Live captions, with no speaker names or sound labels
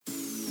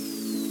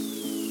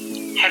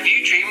Have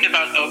you dreamed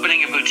about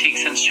opening a boutique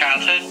since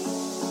childhood?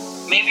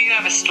 Maybe you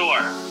have a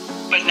store,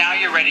 but now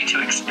you're ready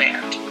to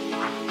expand.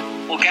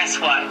 Well, guess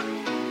what?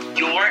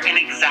 You're in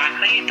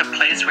exactly the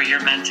place where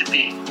you're meant to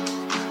be.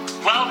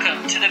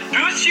 Welcome to the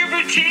Boost Your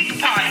Boutique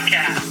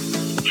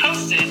podcast,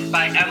 hosted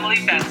by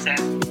Emily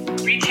Benson,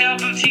 retail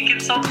boutique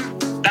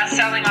consultant,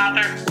 best-selling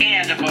author,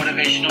 and a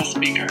motivational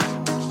speaker.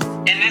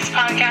 In this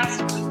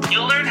podcast,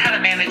 you'll learn how to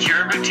manage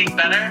your boutique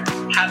better,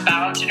 have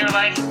balance in your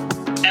life,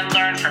 and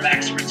learn from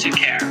experts who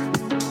care.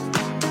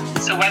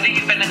 So whether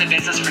you've been in the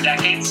business for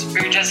decades or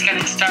you're just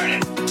getting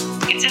started,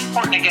 it's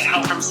important to get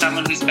help from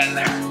someone who's been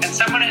there and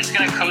someone who's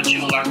going to coach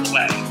you along the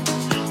way.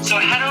 So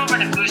head over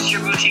to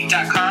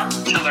boostyourboutique.com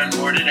to learn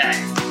more today.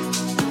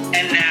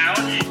 And now,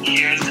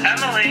 here's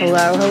Emily.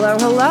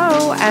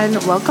 Hello, and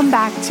welcome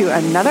back to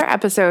another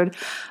episode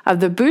of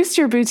the Boost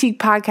Your Boutique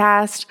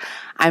podcast.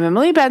 I'm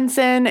Emily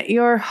Benson,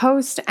 your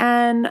host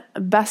and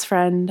best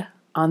friend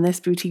on this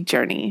boutique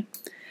journey.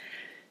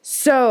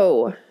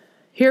 So,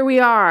 here we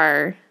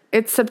are.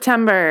 It's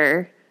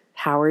September.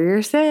 How are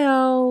your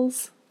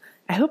sales?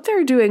 I hope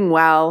they're doing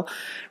well.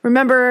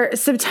 Remember,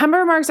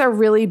 September marks a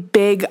really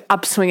big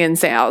upswing in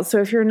sales.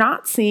 So if you're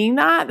not seeing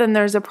that, then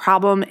there's a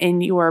problem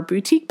in your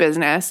boutique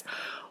business.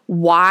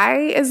 Why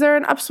is there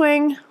an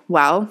upswing?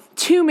 Well,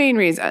 two main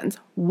reasons.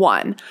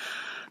 One,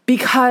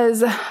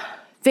 because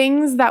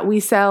things that we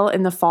sell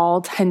in the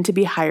fall tend to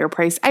be higher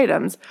priced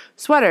items.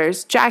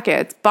 Sweaters,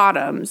 jackets,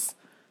 bottoms.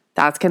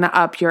 That's going to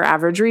up your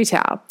average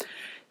retail.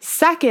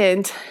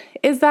 Second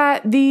is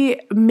that the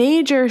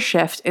major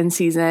shift in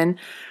season,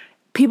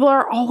 people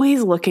are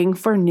always looking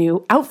for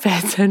new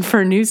outfits and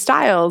for new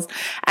styles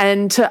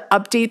and to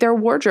update their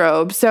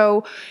wardrobe.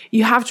 So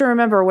you have to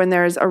remember when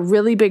there's a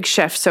really big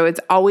shift, so it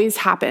always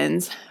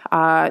happens,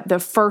 the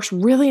first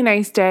really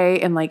nice day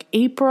in like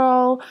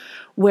April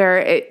where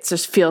it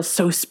just feels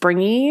so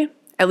springy.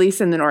 At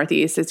least in the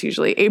Northeast, it's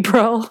usually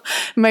April.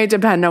 It might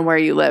depend on where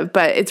you live,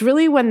 but it's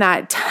really when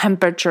that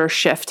temperature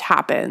shift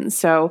happens.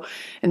 So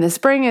in the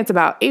spring, it's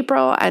about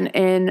April, and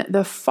in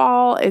the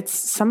fall, it's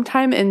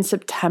sometime in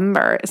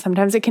September.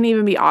 Sometimes it can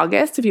even be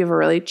August if you have a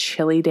really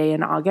chilly day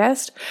in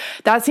August.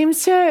 That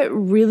seems to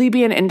really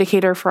be an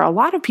indicator for a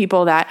lot of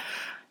people that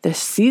the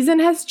season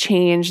has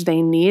changed.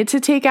 They need to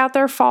take out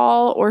their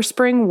fall or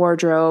spring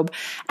wardrobe,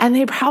 and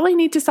they probably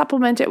need to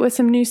supplement it with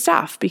some new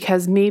stuff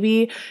because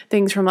maybe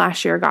things from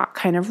last year got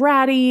kind of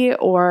ratty,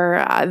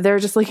 or they're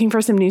just looking for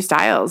some new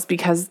styles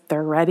because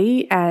they're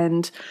ready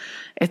and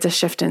it's a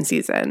shift in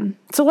season.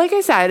 So like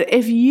I said,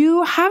 if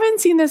you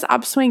haven't seen this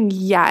upswing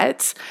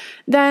yet,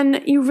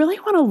 then you really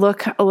want to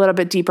look a little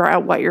bit deeper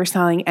at what you're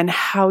selling and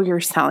how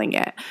you're selling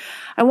it.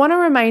 I want to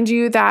remind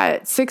you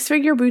that Six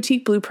Figure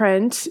Boutique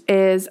Blueprint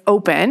is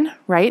open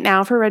right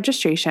now for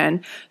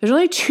registration. There's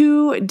only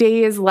 2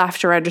 days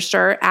left to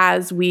register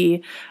as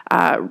we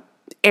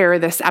air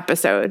this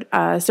episode.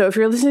 So if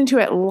you're listening to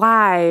it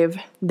live,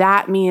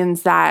 that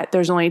means that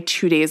there's only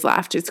 2 days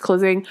left. It's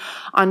closing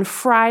on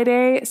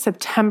Friday,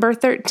 September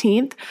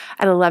 13th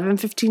at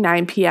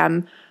 11:59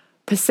 p.m.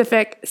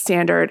 Pacific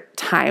Standard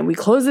Time. We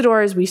close the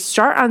doors. We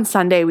start on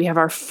Sunday. We have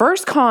our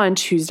first call on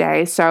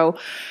Tuesday. So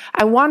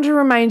I want to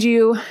remind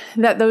you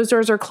that those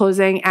doors are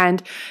closing,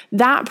 and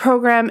that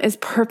program is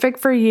perfect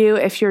for you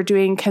if you're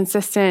doing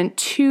consistent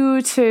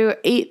 $2,000 to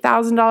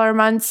 $8,000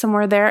 months,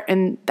 somewhere there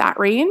in that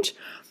range.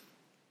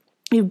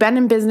 You've been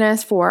in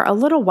business for a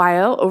little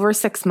while, over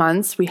 6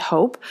 months, we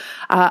hope,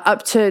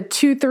 up to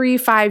 2, 3,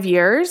 5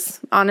 years.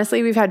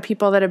 Honestly, we've had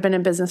people that have been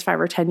in business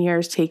 5 or 10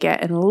 years take it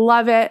and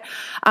love it.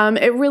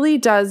 It really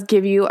does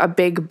give you a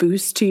big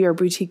boost to your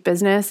boutique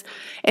business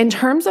in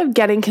terms of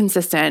getting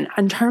consistent,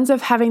 in terms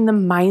of having the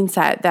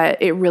mindset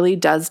that it really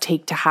does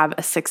take to have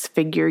a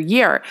 6-figure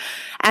year.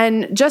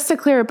 And just to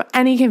clear up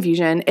any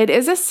confusion, it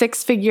is a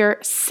 6-figure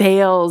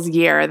sales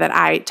year that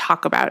I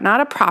talk about, not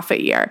a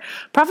profit year.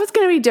 Profit's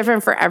going to be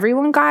different for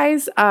everyone,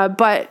 guys,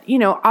 but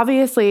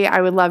obviously I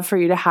would love for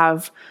you to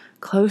have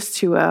close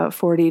to a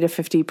 40 to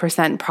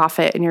 50%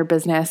 profit in your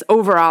business,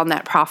 overall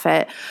net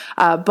profit.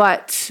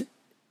 But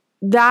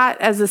that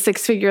as a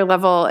 6-figure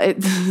level,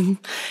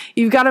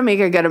 you've got to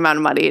make a good amount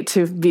of money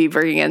to be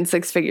bringing in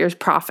 6 figures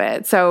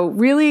profit. So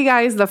really,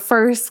 guys, the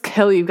first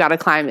hill you've got to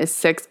climb is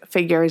 6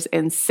 figures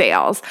in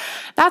sales.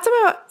 That's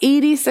about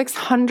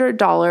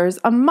 $8,600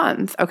 a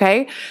month,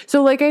 okay?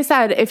 So like I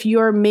said, if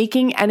you're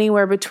making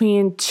anywhere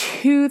between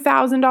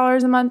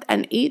 $2,000 a month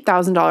and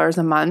 $8,000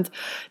 a month,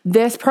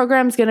 this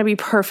program is going to be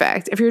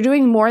perfect. If you're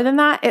doing more than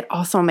that, it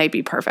also might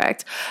be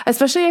perfect,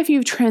 especially if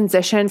you've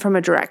transitioned from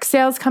a direct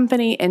sales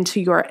company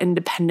into your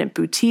independent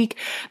boutique.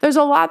 There's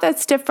a lot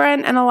that's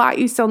different and a lot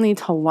you still need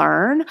to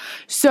learn.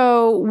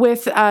 So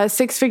with a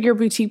 6-figure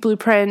boutique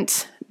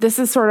blueprint, This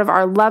is sort of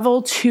our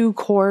level 2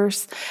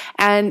 course,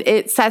 and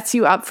it sets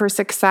you up for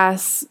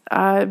success,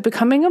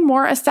 becoming a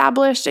more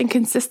established and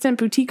consistent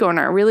boutique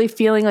owner, really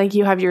feeling like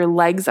you have your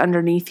legs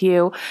underneath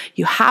you.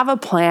 You have a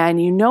plan,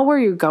 you know where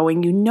you're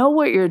going, you know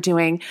what you're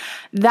doing.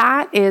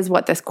 That is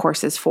what this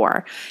course is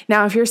for.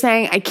 Now, if you're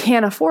saying, I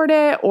can't afford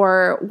it,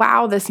 or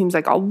wow, this seems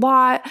like a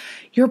lot,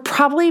 you're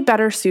probably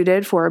better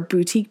suited for a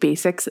Boutique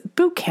Basics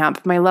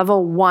Bootcamp, my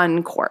level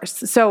 1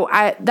 course. So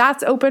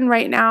that's open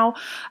right now.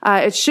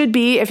 It should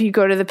be, if you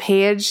go to the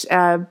page,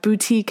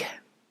 Boutique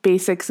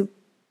Basics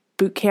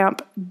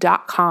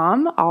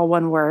bootcamp.com, all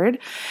one word.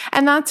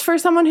 And that's for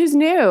someone who's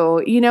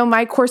new. You know,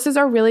 my courses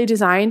are really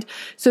designed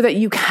so that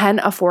you can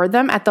afford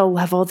them at the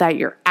level that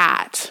you're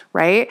at,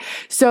 right?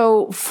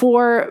 So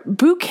for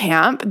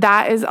bootcamp,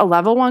 that is a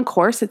level 1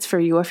 course. It's for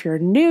you if you're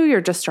new,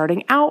 you're just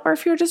starting out, or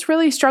if you're just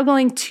really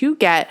struggling to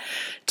get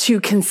to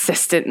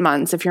consistent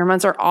months. If your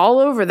months are all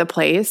over the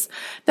place,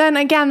 then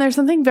again, there's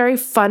something very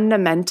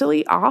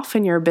fundamentally off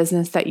in your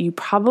business that you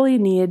probably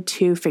need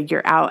to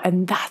figure out.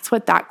 And that's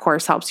what that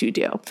course helps you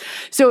do.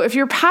 So if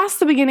you're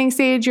past the beginning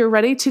stage, you're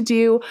ready to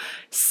do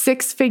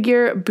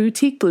 6-figure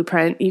boutique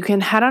blueprint, you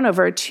can head on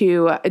over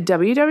to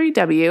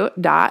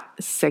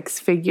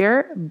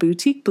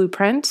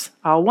www.6figureboutique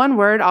all one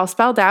word, all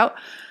spelled out,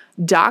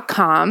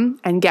 .com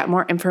and get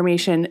more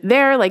information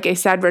there. Like I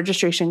said,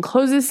 registration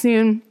closes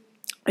soon.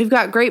 We've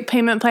got great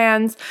payment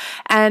plans,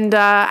 and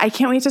I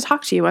can't wait to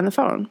talk to you on the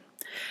phone.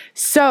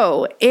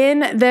 So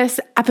in this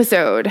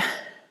episode,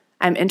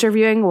 I'm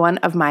interviewing one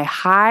of my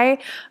high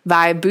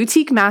vibe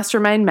boutique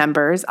mastermind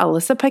members,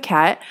 Elissa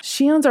Paquette.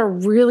 She owns a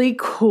really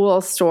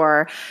cool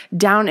store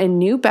down in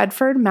New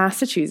Bedford,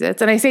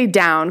 Massachusetts. And I say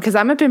down because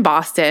I'm up in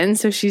Boston,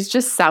 so she's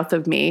just south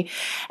of me.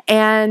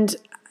 And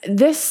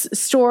this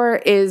store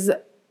is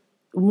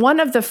one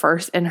of the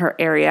first in her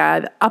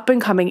area, the up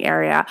and coming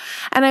area.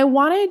 And I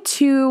wanted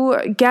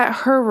to get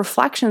her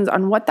reflections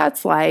on what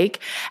that's like.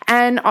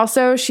 And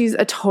also, she's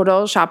a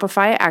total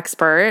Shopify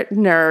expert,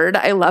 nerd.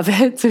 I love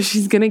it. So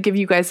she's going to give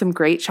you guys some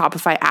great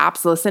Shopify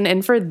apps. Listen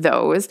in for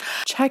those.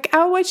 Check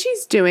out what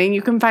she's doing.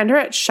 You can find her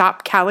at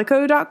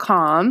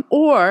shopcalico.com,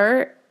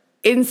 or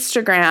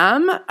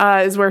Instagram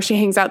is where she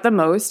hangs out the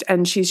most,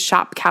 and she's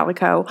Shop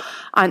Calico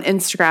on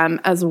Instagram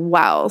as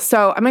well.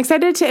 So I'm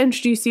excited to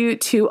introduce you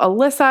to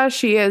Elissa.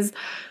 She is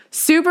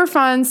super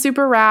fun,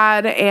 super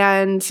rad,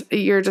 and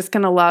you're just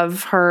going to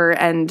love her.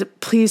 And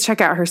please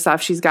check out her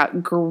stuff. She's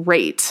got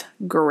great,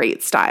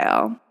 great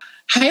style.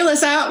 Hi,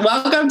 Elissa.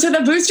 Welcome to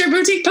the Boost Your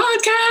Boutique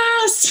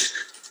podcast.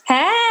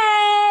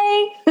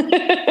 Hey!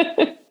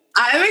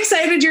 I'm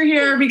excited you're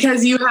here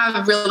because you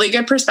have really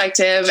good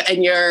perspective,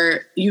 and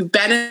you've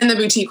been in the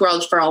boutique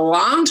world for a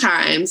long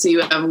time, so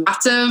you have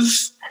lots of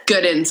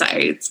good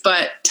insights.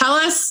 But tell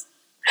us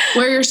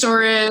where your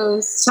store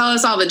is. Tell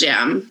us all the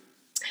jam.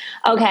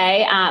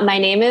 Okay, my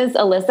name is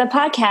Elissa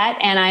Paquette,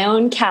 and I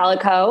own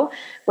Calico.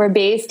 We're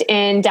based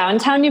in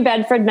downtown New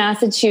Bedford,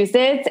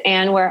 Massachusetts,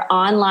 and we're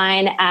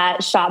online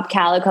at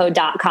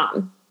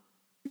shopcalico.com.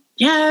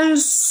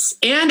 Yes,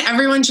 and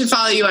everyone should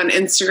follow you on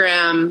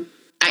Instagram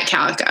at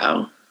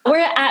Calico. We're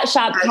at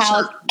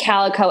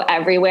Calico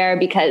everywhere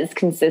because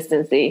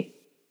consistency.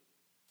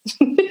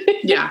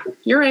 Yeah,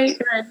 you're right.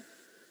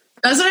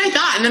 That's what I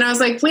thought. And then I was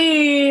like,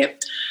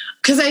 wait,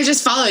 because I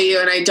just follow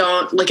you and I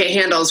don't look at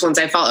handles once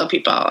I follow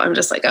people. I'm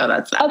just like, oh,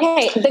 that's that.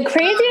 Okay. The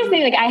craziest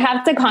thing, like I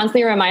have to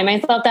constantly remind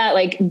myself that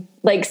like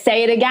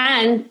say it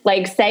again,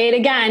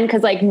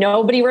 because like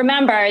nobody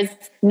remembers,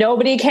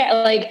 nobody cares,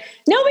 like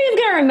nobody's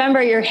going to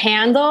remember your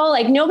handle.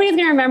 Like nobody's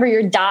going to remember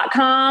your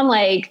 .com.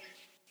 Like,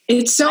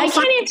 it's so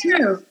funny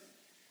too.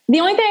 The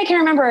only thing I can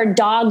remember are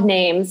dog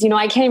names. You know,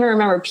 I can't even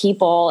remember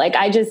people. Like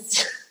I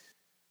just,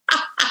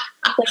 like,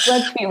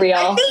 let's be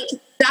real.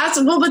 But that's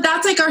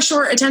like our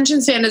short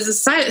attention span as a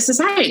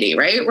society,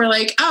 right? We're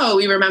like, oh,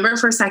 we remember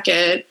for a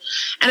second.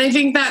 And I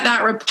think the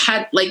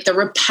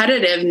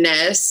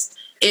repetitiveness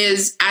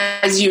is,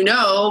 as you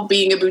know,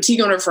 being a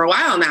boutique owner for a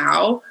while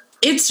now,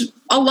 it's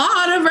a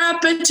lot of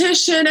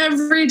repetition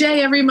every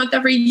day, every month,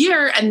 every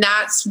year. And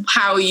that's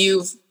how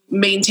you've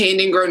maintained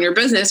and grown your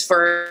business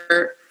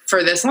for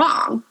this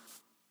long.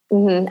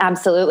 Mm-hmm,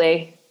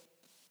 absolutely.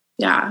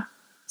 Yeah.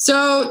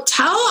 So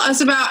tell us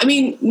about,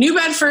 New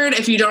Bedford,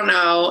 if you don't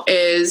know,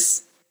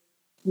 is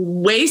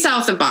way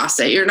south of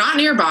Boston. You're not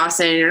near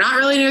Boston. You're not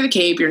really near the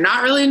Cape. You're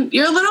a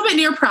little bit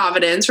near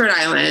Providence, Rhode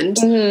Island,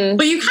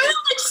 but you kind of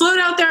like float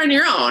out there on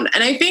your own.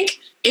 And I think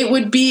it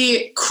would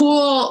be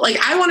cool. Like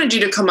I wanted you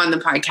to come on the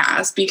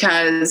podcast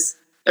because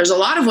there's a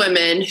lot of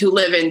women who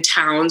live in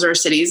towns or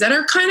cities that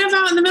are kind of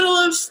out in the middle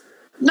of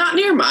not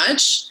near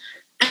much.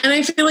 And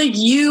I feel like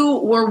you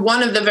were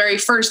one of the very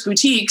first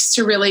boutiques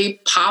to really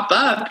pop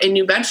up in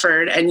New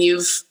Bedford, and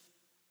you're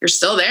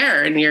still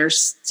there and you're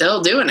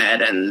still doing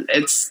it. And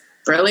it's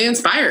really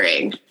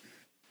inspiring.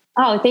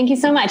 Oh, thank you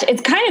so much.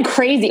 It's kind of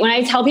crazy when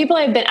I tell people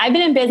I've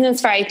been in business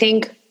for, I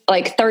think,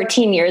 like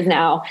 13 years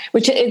now,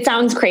 which it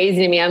sounds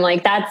crazy to me. I'm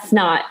like, that's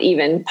not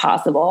even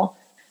possible.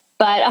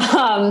 But,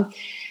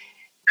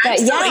 I'm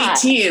still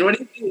 18. What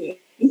do you mean?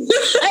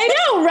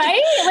 I know,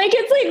 right? Like,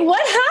 it's like,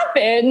 what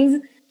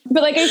happened?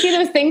 But like, I see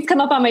those things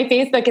come up on my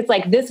Facebook. It's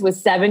like, this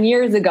was 7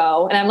 years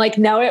ago. And I'm like,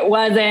 no, it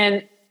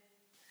wasn't.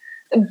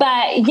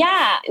 But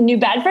yeah, New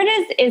Bedford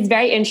is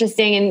very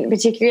interesting, and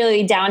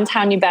particularly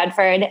downtown New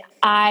Bedford.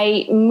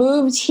 I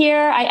moved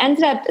here. I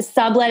ended up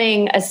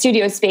subletting a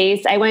studio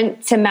space. I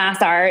went to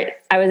Mass Art.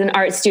 I was an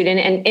art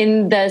student. And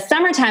in the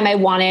summertime, I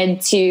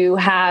wanted to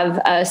have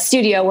a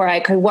studio where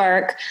I could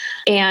work.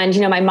 And,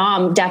 you know, my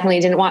mom definitely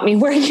didn't want me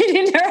working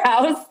in her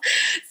house.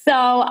 So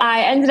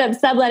I ended up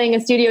subletting a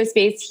studio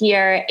space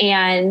here.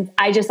 And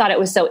I just thought it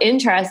was so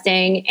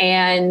interesting.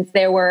 And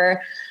there were,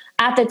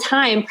 at the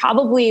time,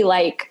 probably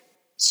like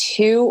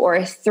 2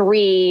 or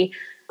 3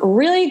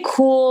 really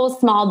cool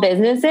small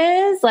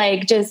businesses.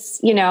 Like,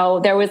 just, you know,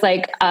 there was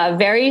like a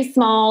very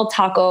small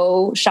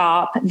taco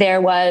shop. There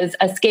was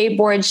a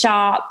skateboard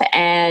shop,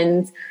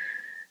 and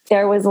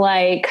there was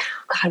like,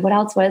 God, what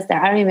else was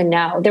there? I don't even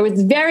know. There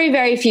was very,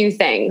 very few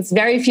things,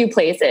 very few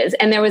places.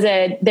 And there was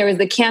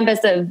the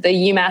campus of the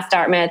UMass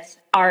Dartmouth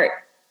art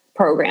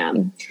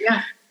program.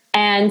 Yeah.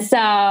 And so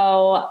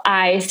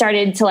I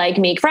started to like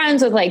make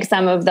friends with like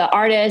some of the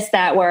artists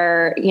that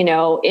were, you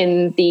know,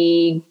 in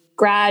the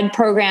grad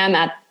program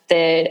at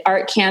the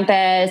art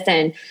campus.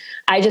 And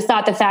I just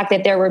thought the fact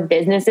that there were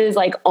businesses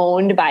like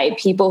owned by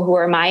people who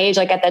were my age,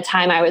 like at the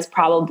time I was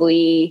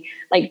probably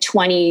like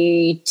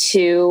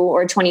 22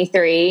 or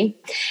 23.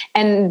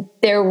 And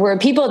there were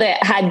people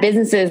that had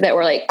businesses that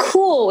were like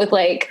cool with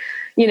like,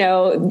 you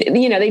know,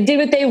 they did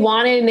what they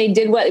wanted, and they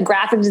did what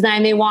graphic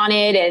design they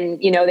wanted.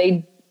 And, you know,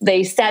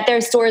 they set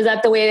their stores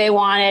up the way they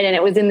wanted. And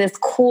it was in this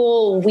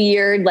cool,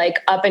 weird, like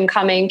up and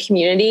coming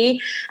community.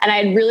 And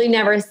I'd really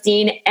never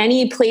seen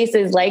any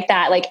places like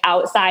that, like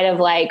outside of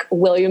like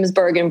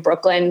Williamsburg and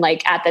Brooklyn,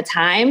 like at the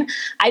time.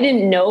 I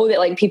didn't know that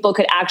like people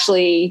could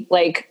actually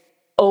like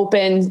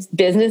open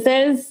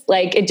businesses.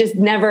 Like, it just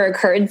never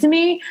occurred to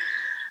me.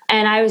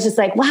 And I was just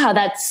like, wow,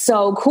 that's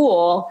so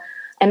cool.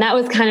 And that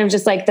was kind of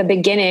just like the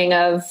beginning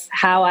of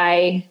how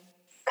I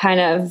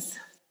kind of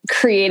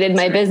created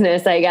my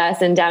business, I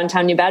guess, in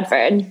downtown New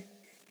Bedford.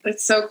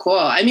 That's so cool.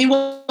 I mean,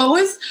 what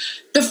was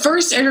the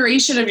first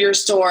iteration of your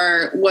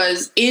store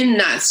was in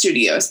that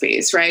studio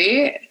space,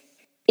 right?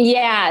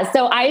 Yeah.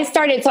 So I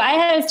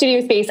had a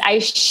studio space I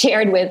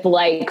shared with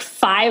like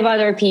 5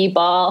 other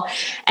people,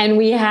 and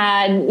we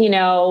had, you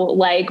know,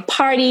 like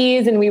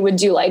parties, and we would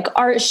do like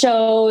art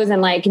shows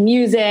and like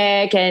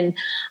music. And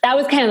that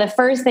was kind of the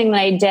first thing that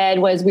I did.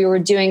 Was we were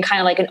doing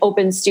kind of like an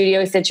open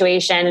studio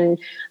situation. And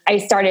I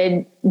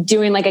started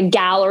doing like a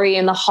gallery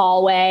in the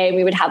hallway.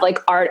 We would have like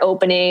art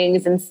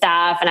openings and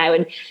stuff. And I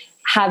would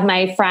have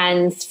my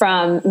friends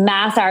from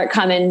Mass Art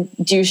come and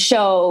do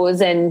shows.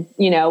 And,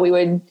 you know, we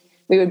would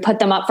put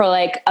them up for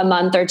like a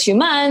month or 2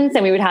 months,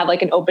 and we would have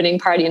like an opening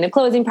party and a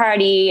closing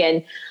party.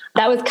 And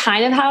that was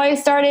kind of how I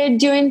started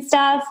doing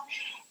stuff.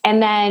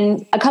 And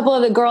then a couple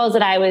of the girls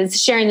that I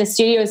was sharing the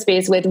studio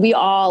space with, we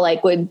all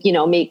like would, you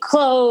know, make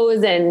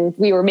clothes, and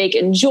we were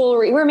making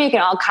jewelry. We were making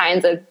all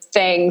kinds of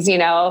things, you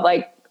know,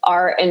 like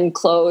art and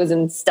clothes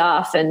and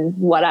stuff and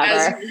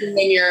whatever.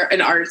 When you're an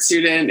art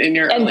student in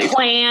your and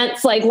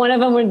plants, like one of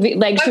them would be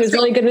like, she was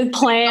really good with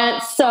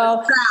plants.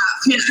 So,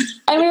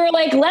 and we were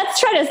like,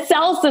 let's try to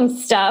sell some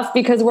stuff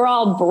because we're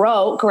all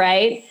broke.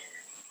 Right.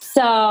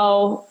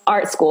 So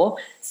art school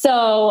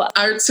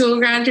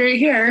graduate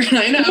here.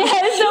 I know.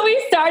 Yeah, so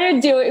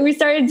we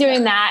started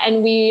doing that,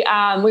 and we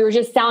were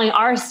just selling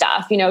our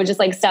stuff, you know, just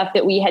like stuff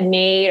that we had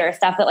made or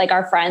stuff that like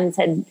our friends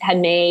had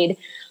made.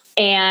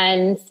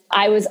 And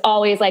I was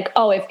always like,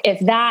 oh, if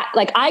that,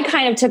 like, I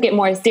kind of took it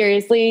more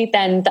seriously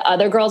than the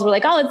other girls were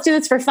like, oh, let's do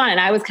this for fun. And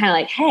I was kind of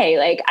like, hey,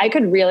 like, I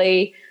could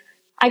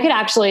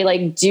actually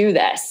like do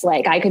this.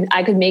 Like I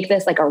could make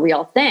this like a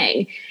real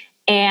thing.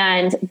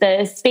 And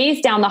the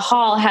space down the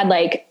hall had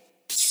like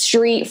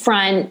street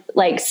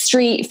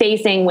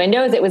facing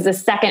windows. It was the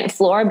second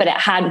floor, but it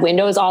had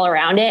windows all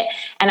around it.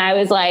 And I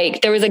was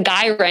like, there was a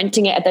guy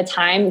renting it at the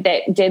time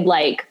that did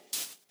like,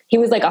 he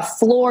was like a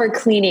floor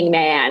cleaning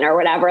man or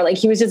whatever. Like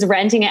he was just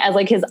renting it as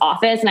like his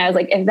office. And I was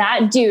like, if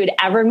that dude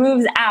ever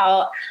moves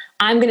out,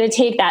 I'm going to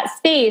take that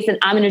space and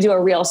I'm going to do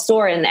a real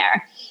store in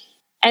there.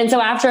 And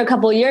so after a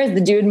couple of years, the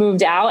dude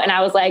moved out, and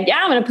I was like, yeah,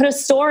 I'm going to put a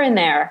store in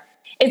there.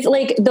 It's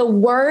like the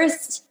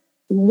worst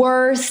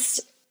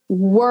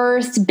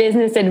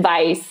business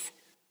advice.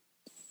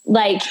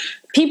 Like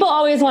people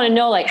always want to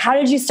know, like, how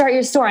did you start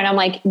your store? And I'm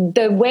like,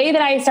 the way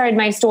that I started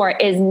my store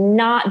is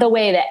not the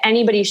way that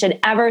anybody should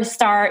ever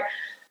start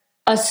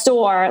a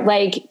store.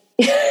 Like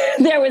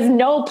there was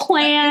no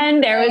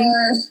plan. There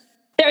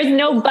was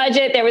no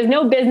budget. There was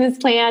no business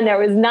plan. There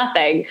was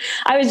nothing.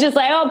 I was just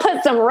like, oh,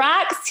 put some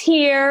racks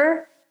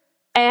here.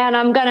 And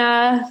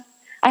I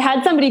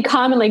had somebody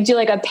come and like do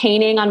like a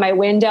painting on my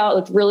window. It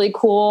looked really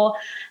cool.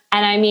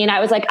 And I mean,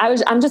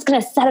 I'm just going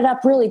to set it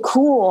up really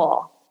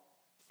cool.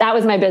 That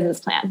was my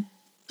business plan.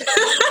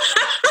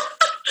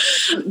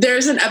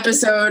 There's an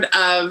episode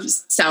of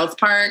South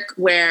Park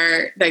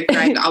where like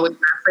Greg always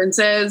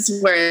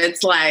references where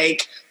it's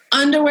like,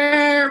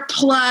 underwear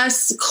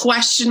plus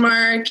question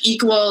mark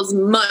equals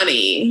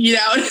money, you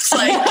know? And it's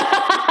like,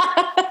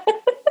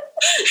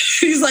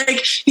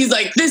 he's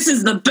like, this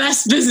is the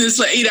best business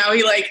way, you know?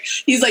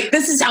 He's like,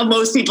 this is how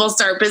most people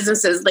start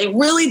businesses. They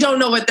really don't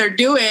know what they're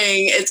doing.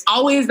 It's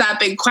always that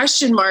big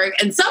question mark.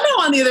 And somehow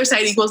on the other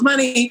side equals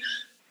money.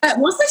 But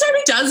most of the time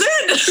it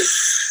doesn't.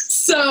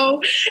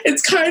 So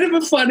it's kind of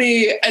a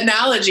funny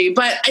analogy,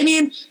 but I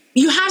mean,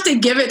 you have to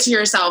give it to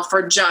yourself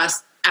for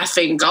just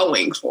effing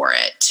going for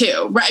it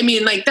too, right? I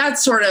mean, like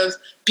that's sort of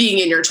being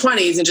in your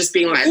 20s and just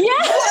being like, like,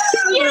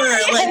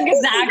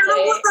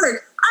 exactly.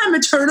 I'm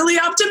eternally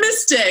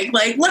optimistic.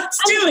 Like, let's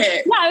do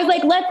it. Yeah, I was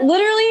like,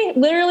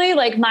 literally,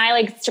 like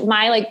my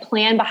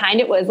plan behind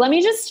it was, let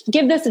me just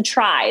give this a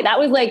try. That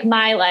was like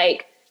I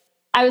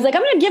was like,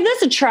 I'm going to give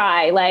this a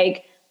try.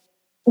 Like,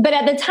 but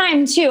at the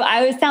time too,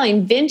 I was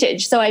selling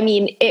vintage. So, I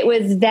mean, it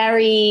was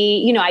very,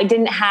 you know, I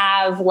didn't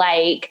have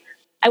like,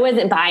 I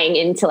wasn't buying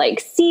into like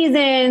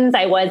seasons.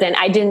 I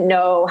didn't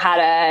know how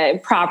to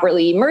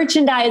properly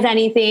merchandise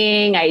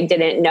anything. I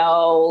didn't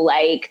know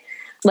like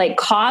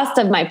cost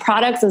of my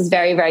products was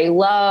very, very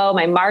low.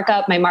 My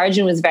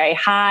margin was very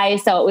high.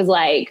 So it was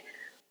like,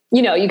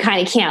 you know, you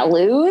kind of can't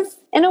lose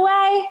in a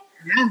way,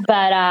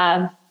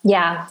 but,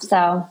 yeah. So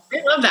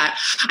I love that.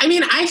 I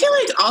mean, I feel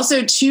like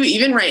also too,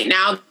 even right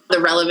now,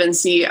 the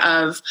relevancy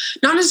of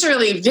not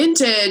necessarily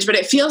vintage, but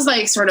it feels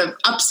like sort of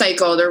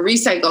upcycled or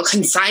recycled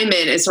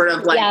consignment is sort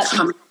of like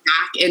coming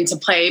back into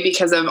play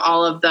because of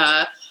all of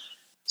the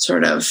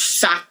sort of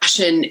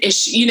fashion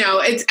issue, you know,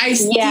 I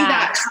see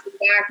that coming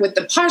back with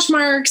the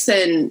Poshmarks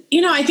and, you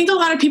know, I think a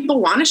lot of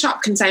people want to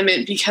shop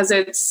consignment because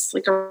it's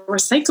like a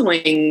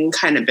recycling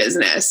kind of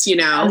business, you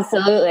know?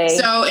 Absolutely.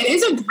 So it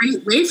is a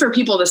great way for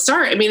people to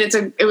start. I mean,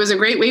 it was a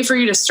great way for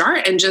you to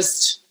start and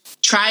just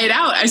try it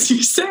out, as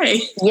you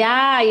say.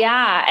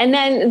 Yeah. And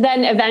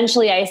then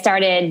eventually I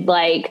started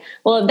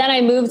then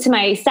I moved to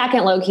my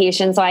second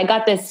location. So I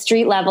got this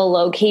street level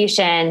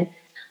location.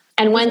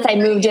 And once I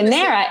moved in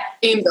there,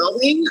 same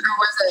building, or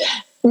was it?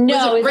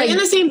 No, was it right in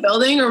the same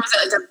building, or was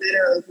it like a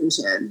better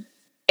location?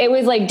 It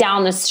was like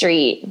down the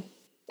street,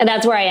 and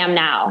that's where I am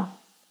now.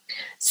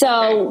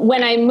 So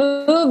when I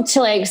moved to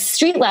like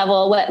street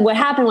level, what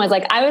happened was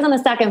like I was on the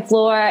second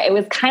floor. It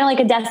was kind of like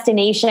a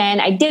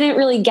destination. I didn't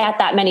really get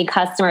that many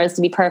customers,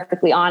 to be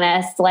perfectly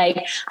honest.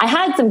 Like I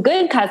had some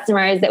good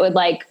customers that would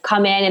like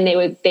come in and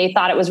they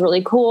thought it was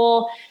really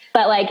cool,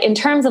 but like in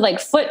terms of like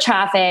foot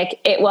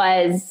traffic,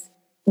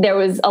 there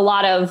was a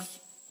lot of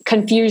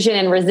confusion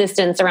and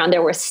resistance around.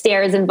 There were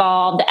stairs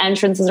involved. The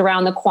entrance was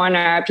around the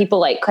corner. People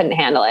like couldn't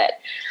handle it.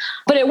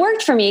 But it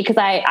worked for me because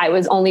I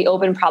was only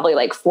open probably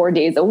like 4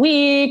 days a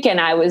week. And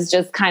I was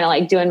just kind of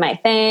like doing my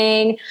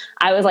thing.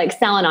 I was like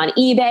selling on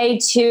eBay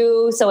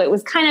too. So it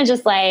was kind of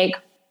just like,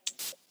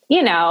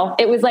 you know,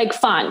 it was like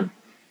fun.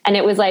 And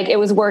it was like, it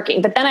was working.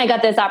 But then I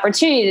got this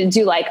opportunity to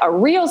do like a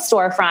real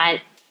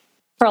storefront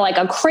for like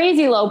a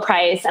crazy low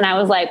price. And I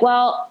was like,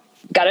 well,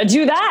 got to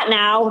do that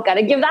now. Got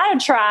to give that a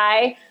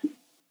try.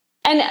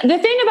 And the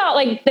thing about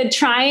like the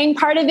trying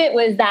part of it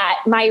was that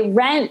my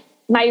rent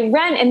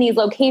in these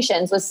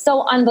locations was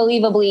so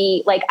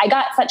unbelievably, like I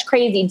got such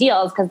crazy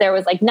deals because there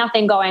was like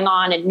nothing going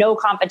on and no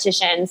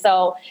competition.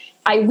 So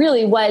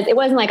it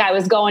wasn't like I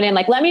was going in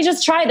like, let me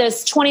just try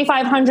this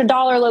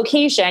 $2,500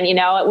 location. You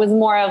know, it was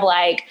more of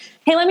like,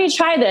 hey, let me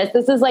try this.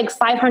 This is like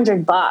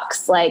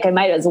 $500. Like I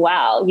might as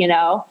well, you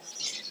know?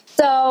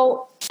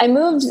 So I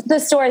moved the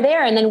store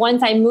there. And then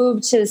once I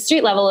moved to the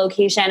street level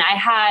location, I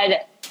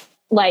had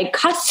like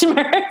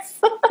customers.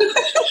 And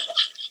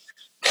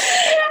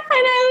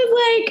I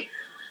was like,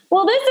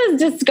 well, this is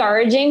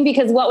discouraging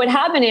because what would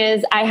happen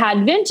is I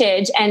had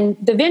vintage, and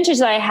the vintage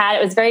that I had,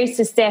 it was very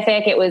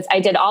specific. I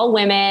did all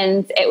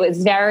women's. It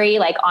was very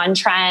like on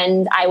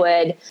trend. I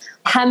would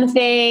hem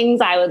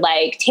things. I would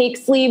like take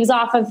sleeves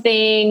off of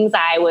things.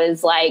 I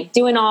was like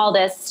doing all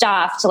this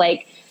stuff to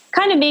like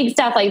kind of make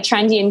stuff like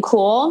trendy and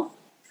cool.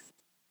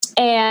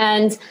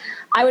 And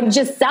I would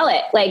just sell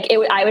it. Like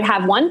I would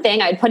have one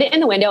thing, I'd put it in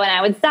the window and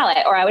I would sell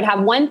it. Or I would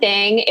have one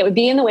thing, it would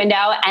be in the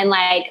window and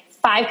like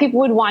 5 people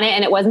would want it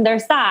and it wasn't their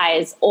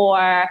size.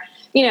 Or,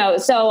 you know,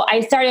 so I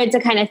started to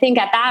kind of think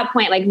at that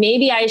point, like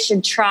maybe I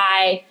should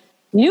try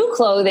new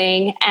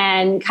clothing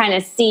and kind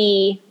of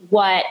see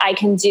what I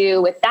can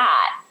do with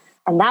that.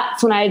 And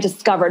that's when I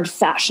discovered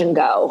Fashion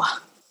Go.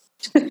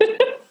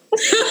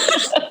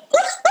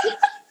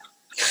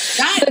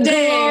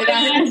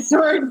 That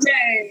historic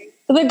day.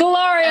 The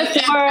glorious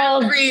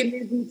world. Every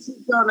new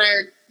boutique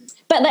owner.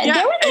 But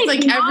there was it's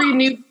like every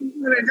new boutique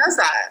owner does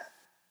that.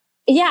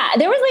 Yeah,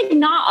 there was like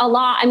not a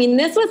lot. I mean,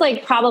 this was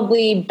like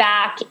probably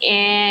back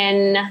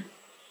in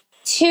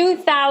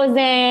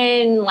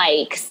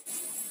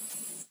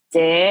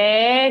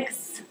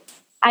 2006,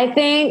 I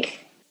think.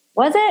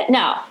 Was it?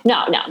 No,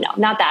 not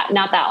that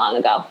long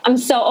ago. I'm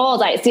so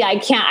old. I've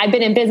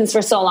been in business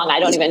for so long. I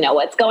don't even know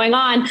what's going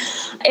on.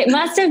 It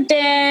must have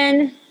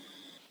been,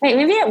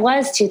 maybe it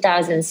was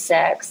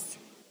 2006.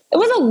 It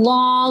was a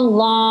long,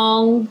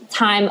 long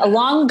time, a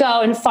long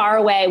ago and far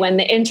away when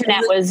the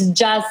internet was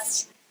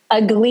just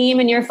a gleam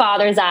in your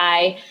father's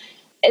eye.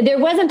 There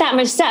wasn't that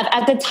much stuff.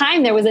 At the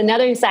time, there was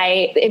another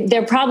site.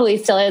 There probably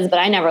still is, but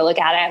I never look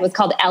at it. It was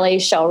called LA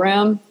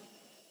Showroom.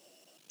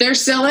 There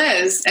still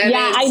is. And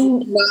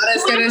it's not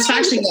as good as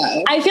Fashion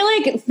Go. I feel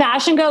like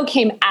Fashion Go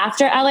came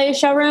after LA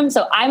Showroom.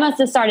 So I must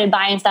have started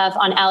buying stuff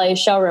on LA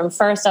Showroom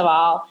first of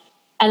all.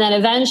 And then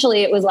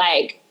eventually it was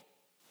like,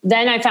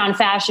 then I found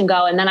Fashion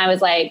Go. And then I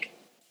was like,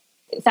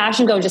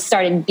 Fashion Go just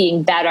started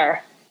being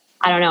better.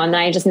 I don't know. And then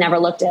I just never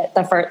looked at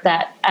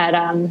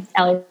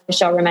LA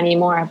Showroom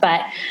anymore.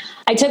 But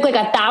I took like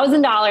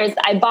 $1,000.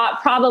 I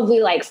bought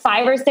probably like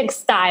 5 or 6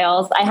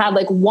 styles. I had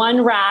like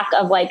one rack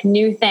of like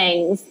new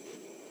things.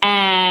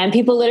 And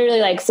people literally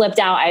like flipped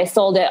out. I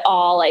sold it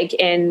all like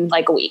in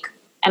like a week.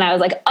 And I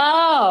was like,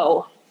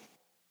 oh,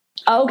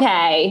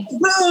 okay.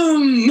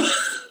 Boom.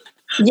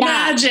 Yeah.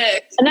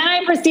 Magic. And then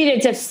I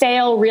proceeded to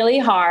fail really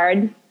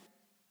hard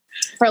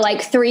for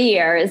like 3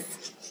 years.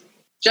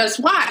 Just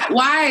why?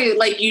 Why?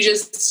 Like you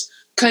just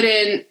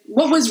couldn't,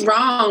 what was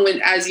wrong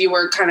as you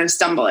were kind of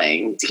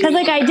stumbling? Because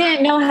like I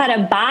didn't know how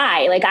to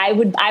buy. Like I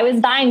was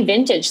buying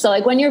vintage. So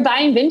like when you're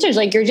buying vintage,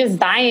 like you're just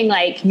buying,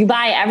 like you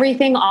buy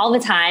everything all the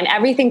time.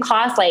 Everything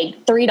costs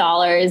like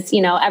 $3.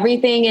 You know,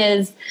 everything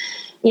is,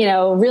 you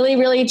know, really,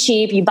 really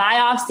cheap. You buy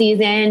off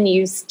season,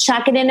 you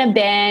chuck it in a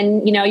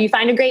bin, you know, you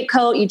find a great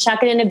coat, you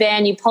chuck it in a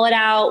bin, you pull it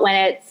out when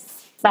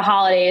it's the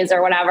holidays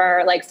or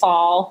whatever, like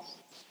fall.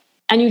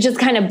 And you just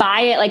kind of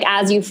buy it like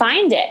as you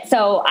find it.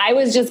 So I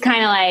was just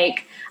kind of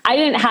like, I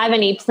didn't have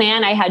any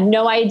plan. I had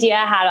no idea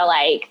how to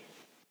like,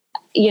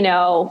 you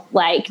know,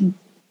 like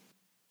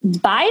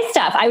buy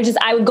stuff. I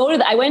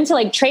went to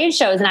like trade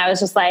shows and I was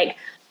just like,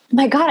 oh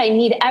my God, I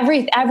need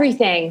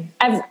everything.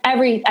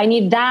 I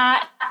need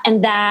that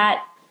and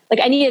that. Like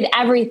I needed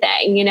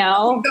everything, you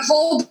know, the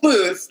whole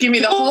booth. Give me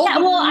the whole booth.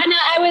 Well, and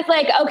I was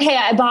like, okay,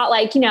 I bought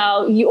like, you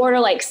know, you order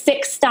like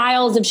 6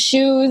 styles of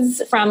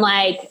shoes from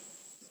like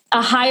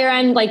a higher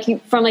end,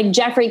 like from like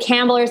Jeffrey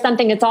Campbell or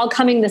something. It's all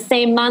coming the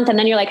same month. And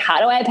then you're like, how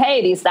do I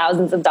pay these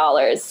thousands of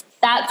dollars?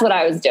 That's what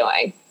I was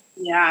doing.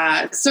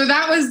 Yeah. So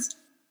that was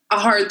a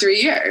hard 3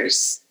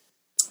 years.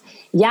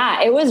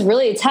 Yeah, it was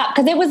really tough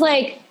because it was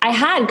like I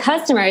had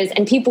customers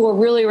and people were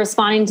really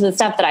responding to the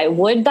stuff that I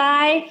would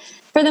buy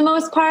for the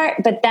most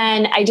part. But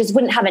then I just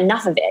wouldn't have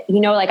enough of it. You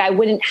know, like I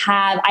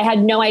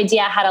had no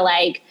idea how to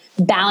like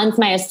balance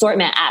my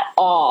assortment at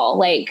all.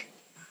 Like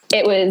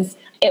it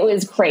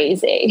was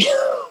crazy.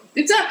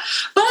 But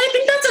I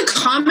think that's a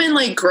common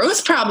like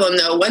growth problem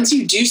though. Once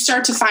you do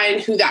start to find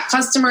who that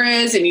customer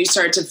is and you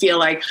start to feel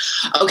like,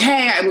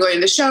 okay, I'm going to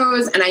the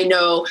shows and I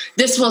know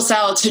this will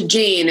sell to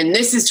Jane and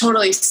this is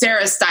totally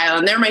Sarah's style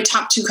and they're my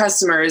top 2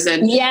 customers.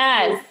 And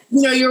yes,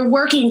 you know, you're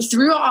working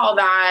through all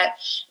that.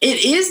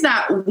 It is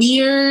that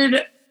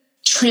weird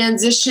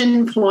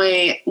transition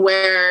point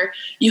where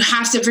you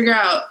have to figure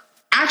out,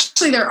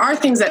 actually, there are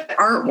things that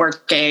aren't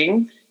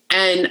working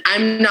and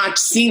I'm not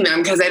seeing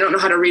them because I don't know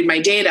how to read my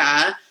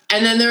data.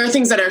 And then there are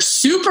things that are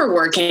super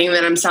working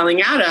that I'm selling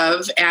out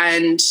of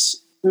and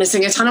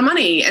missing a ton of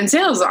money and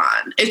sales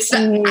on.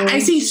 I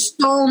see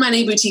so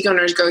many boutique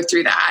owners go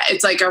through that.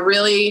 It's like a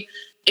really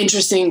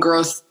interesting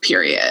growth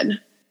period.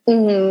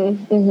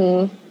 Mm-hmm.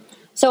 Mm-hmm.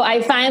 So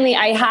I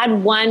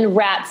had one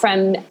rep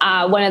from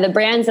one of the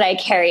brands that I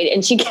carried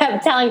and she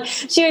kept telling,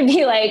 she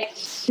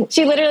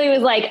literally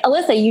was like,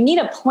 Elissa, you need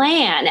a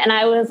plan. And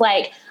I was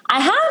like,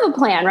 I have a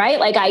plan, right?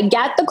 Like I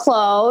get the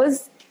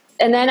clothes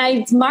and then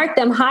I mark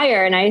them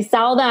higher and I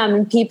sell them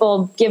and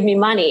people give me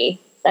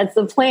money. That's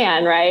the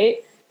plan, right?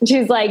 And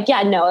she's like,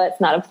 yeah, no, that's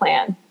not a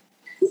plan.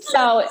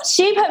 So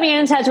she put me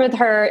in touch with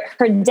her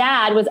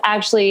dad was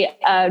actually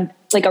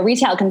like a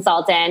retail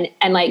consultant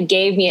and like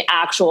gave me an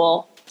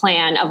actual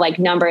plan of like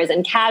numbers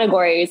and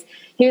categories.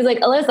 He was like,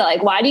 Elissa,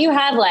 like, why do you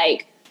have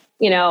like,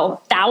 you know,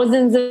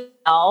 thousands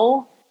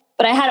of,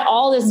 but I had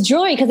all this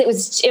jewelry because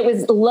it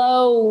was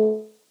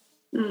low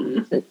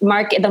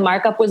market. The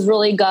markup was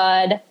really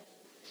good.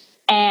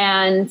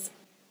 And,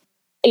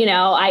 you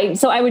know,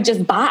 I would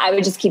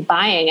just keep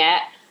buying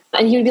it.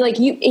 And he would be like,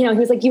 he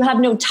was like, you have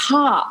no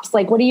tops.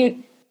 Like, what do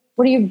you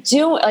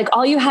do? Like,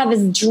 all you have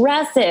is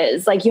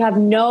dresses. Like, you have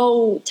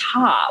no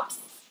tops.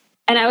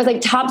 And I was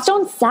like, tops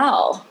don't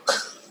sell.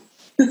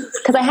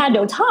 Because I had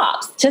no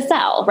tops to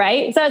sell,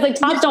 right? So I was like,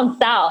 tops don't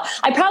sell.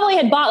 I probably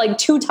had bought like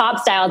 2 top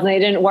styles and they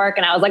didn't work.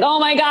 And I was like, oh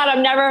my God,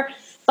 I'm never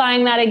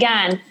buying that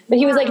again. But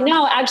he was like,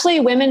 no,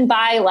 actually women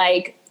buy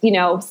like, you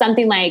know,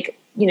 something like,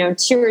 you know,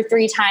 2 or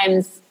 3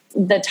 times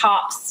the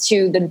tops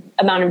to the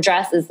amount of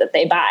dresses that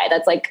they buy.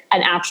 That's like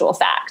an actual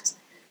fact.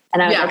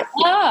 And I was like,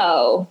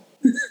 oh.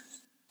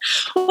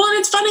 Well,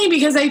 it's funny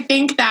because I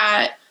think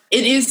that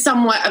it is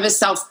somewhat of a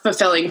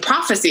self-fulfilling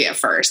prophecy at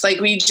first. Like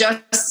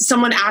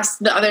someone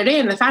asked the other day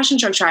in the Fashion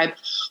Truck Tribe,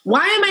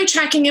 why am I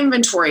tracking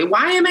inventory?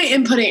 Why am I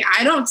inputting?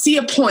 I don't see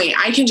a point.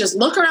 I can just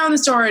look around the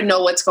store and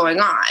know what's going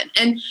on.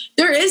 And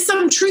there is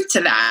some truth to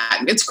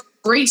that. It's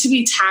great to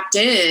be tapped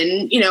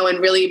in, you know, and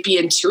really be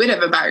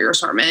intuitive about your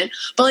assortment.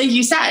 But like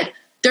you said,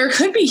 there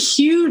could be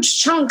huge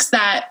chunks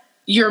that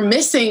you're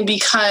missing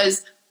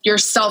because you're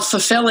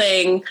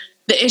self-fulfilling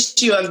the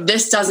issue of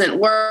this doesn't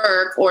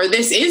work or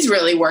this is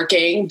really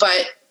working,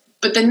 but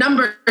the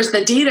numbers,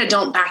 the data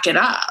don't back it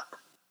up.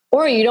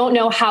 Or you don't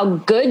know how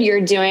good you're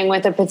doing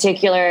with a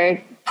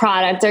particular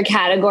product or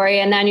category.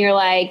 And then you're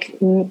like,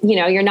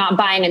 you're not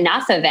buying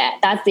enough of it.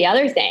 That's the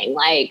other thing.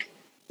 Like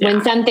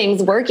when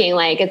something's working,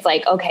 like, it's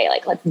like, okay,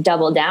 like let's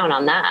double down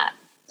on that.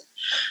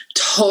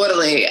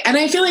 Totally. And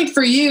I feel like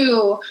for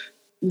you,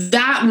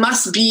 that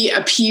must be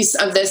a piece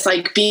of this,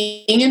 like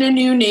being in a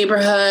new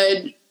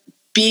neighborhood,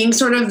 being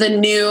sort of the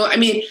new,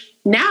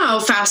 now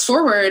fast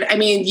forward,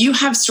 you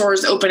have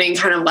stores opening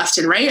kind of left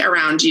and right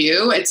around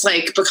you. It's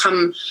like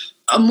become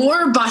a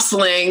more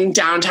bustling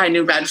downtown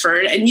New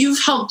Bedford. And you've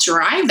helped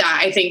drive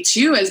that, I think,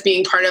 too, as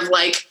being part of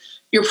like,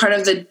 you're part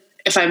of the,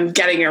 if I'm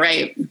getting it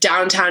right,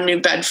 Downtown New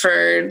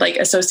Bedford, like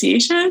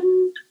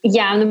association.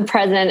 Yeah. I'm the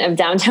president of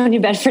Downtown New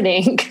Bedford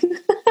Inc.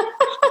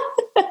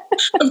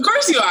 Of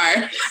course you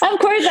are. Of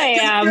course I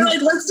am. You're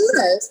like, let's do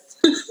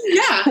this.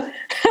 Yeah.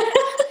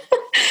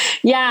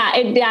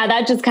 Yeah.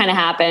 That just kind of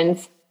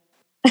happens.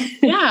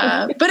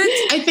 Yeah. But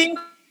I think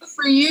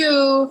for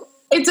you,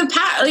 it's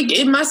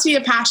it must be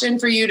a passion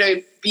for you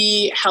to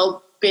be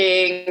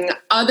helping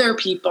other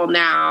people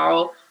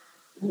now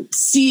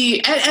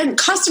see, and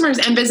customers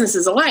and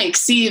businesses alike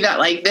see that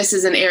like this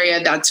is an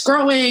area that's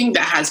growing,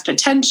 that has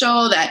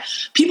potential, that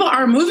people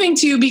are moving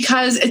to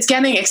because it's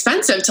getting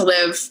expensive to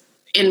live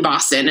in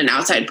Boston and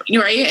outside,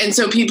 right? And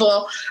so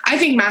I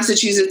think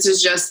Massachusetts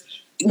is just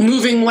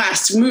moving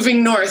west,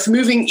 moving north,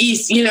 moving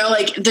east,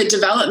 like the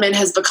development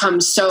has become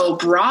so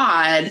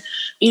broad.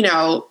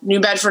 New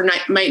Bedford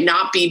might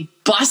not be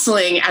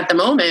bustling at the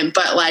moment,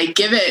 but like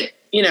give it,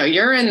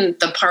 you're in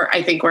the part,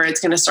 I think, where it's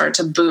going to start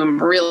to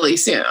boom really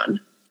soon.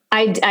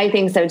 I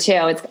think so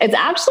too. It's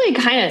actually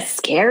kind of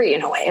scary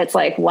in a way. It's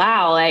like,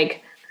 wow,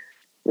 like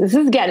this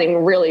is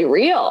getting really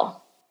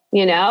real,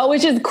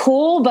 which is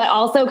cool, but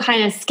also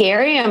kind of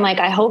scary. I'm like,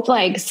 I hope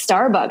like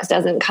Starbucks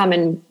doesn't come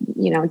and,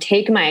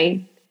 take my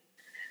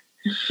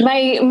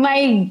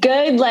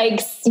good,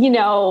 like,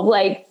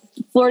 like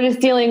floor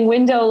to ceiling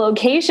window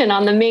location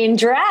on the main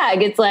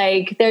drag. It's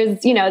like,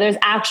 there's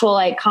actual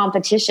like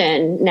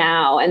competition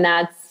now, and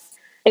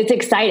it's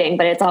exciting,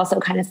 but it's also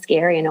kind of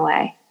scary in a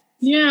way.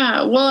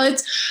 Yeah. Well,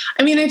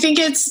 I think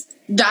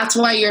that's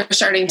why you're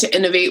starting to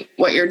innovate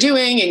what you're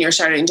doing, and you're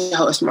starting to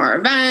host more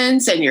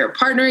events, and you're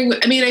partnering.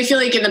 I feel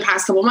like in the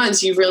past couple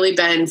months, you've really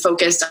been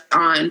focused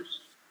on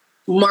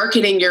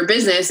marketing your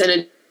business in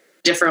a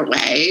different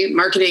way,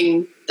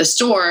 marketing the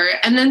store,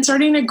 and then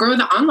starting to grow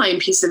the online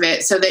piece of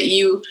it so that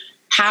you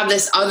have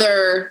this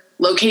other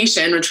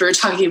location, which we were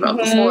talking about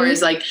before,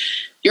 is like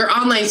your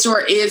online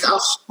store is a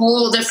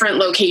whole different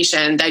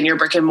location than your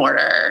brick and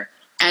mortar.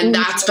 And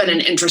that's been an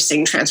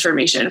interesting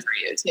transformation for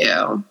you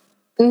too.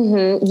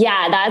 Mm-hmm.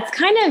 Yeah,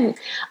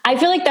 I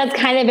feel like that's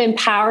kind of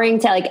empowering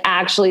to like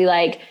actually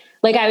like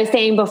I was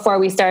saying before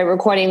we started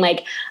recording,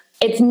 like,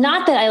 it's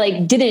not that I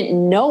like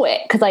didn't know it.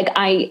 Cause like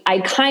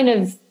I kind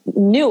of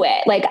knew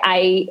it. Like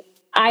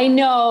I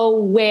know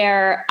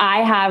where I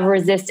have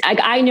resist.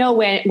 Like I know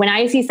when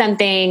I see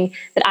something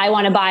that I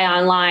want to buy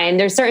online,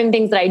 there's certain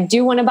things that I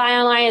do want to buy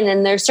online. And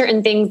then there's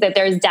certain things that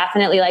there's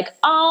definitely like,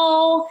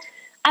 oh,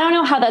 I don't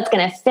know how that's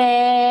going to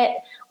fit,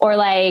 or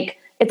like,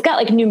 it's got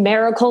like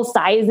numerical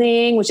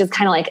sizing, which is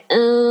kind of like,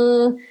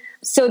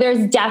 so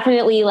there's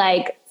definitely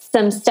like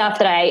some stuff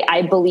that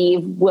I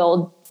believe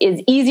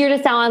is easier to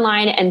sell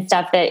online, and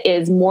stuff that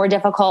is more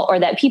difficult, or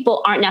that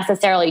people aren't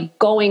necessarily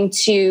going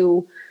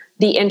to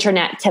the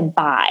internet to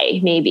buy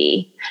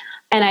maybe.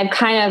 And I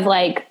kind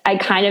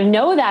of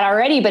know that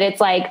already, but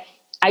it's like,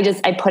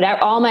 I put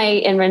out all my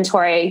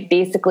inventory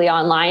basically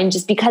online,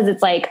 just because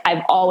it's like,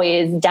 I've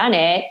always done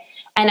it.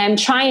 And I'm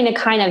trying to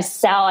kind of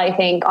sell, I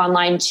think,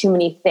 online too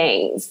many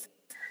things,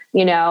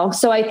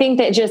 So I think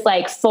that just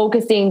like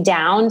focusing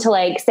down to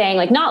like saying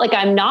like, not like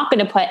I'm not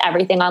going to put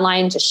everything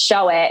online to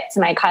show it to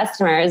my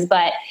customers,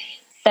 but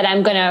that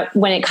I'm going to,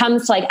 when it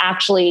comes to like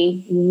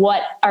actually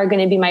what are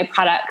going to be my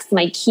products,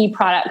 my key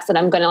products that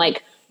I'm going to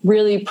like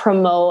really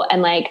promote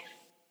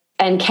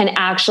and can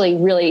actually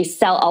really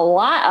sell a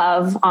lot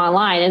of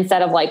online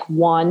instead of like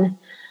one.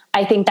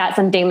 I think that's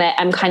something that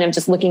I'm kind of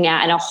just looking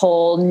at in a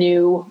whole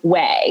new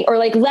way, or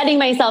like letting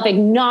myself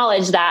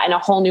acknowledge that in a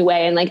whole new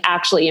way and like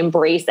actually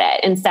embrace it,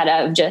 instead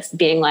of just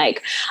being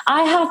like,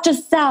 I have to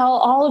sell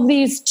all of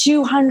these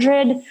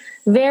 200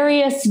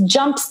 various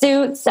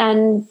jumpsuits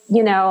and,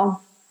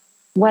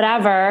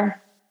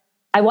 whatever.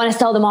 I want to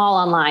sell them all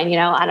online.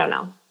 I don't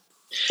know.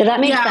 Does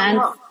that make sense?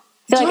 Well,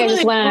 I feel like I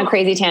just went on a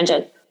crazy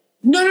tangent.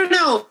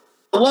 No.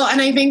 Well,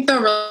 and I think the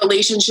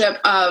relationship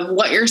of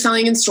what you're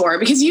selling in store,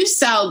 because you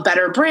sell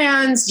better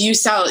brands, you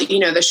sell,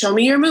 the Show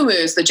Me Your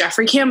Moo-Moos, the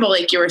Jeffrey Campbell,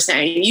 like you were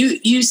saying,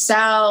 you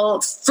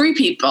sell Free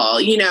People,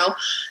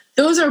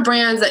 those are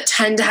brands that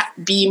tend to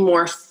be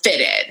more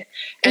fitted.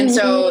 And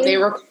so they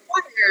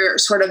require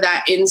sort of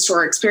that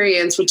in-store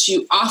experience, which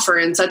you offer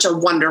in such a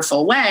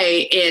wonderful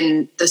way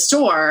in the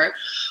store.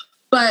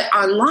 But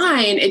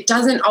online, it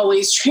doesn't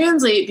always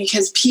translate,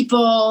 because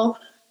people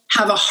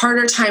have a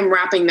harder time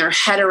wrapping their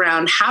head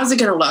around how's it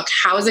going to look,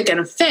 how is it going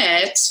to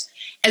fit,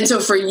 And so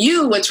for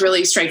you, what's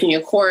really striking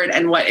a chord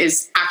and what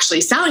is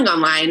actually selling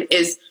online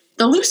is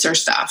the looser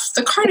stuff,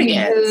 the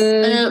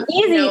cardigans,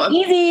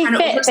 easy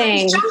fit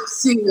things.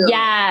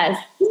 Yes.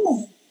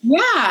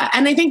 Yeah.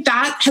 And I think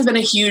that has been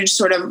a huge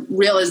sort of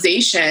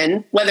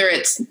realization, whether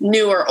it's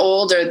new or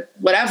old or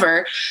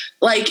whatever,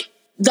 like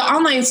the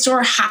online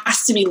store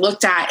has to be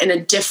looked at in a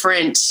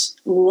different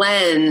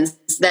lens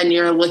than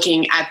you're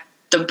looking at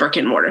the brick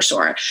and mortar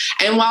store.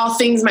 And while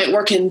things might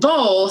work in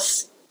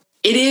both,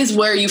 it is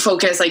where you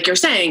focus, like you're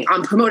saying,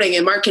 on promoting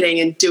and marketing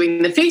and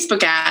doing the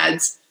Facebook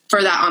ads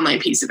for that online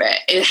piece of it.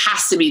 It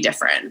has to be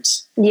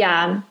different.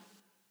 Yeah.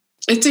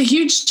 It's a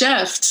huge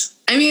shift.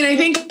 I mean, I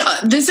think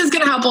this is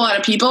going to help a lot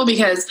of people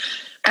because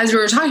as we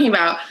were talking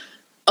about,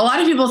 a lot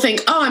of people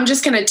think, oh, I'm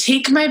just going to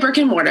take my brick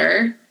and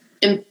mortar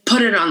and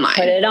put it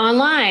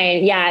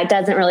online. Yeah, it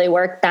doesn't really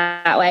work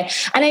that way.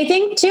 And I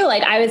think too,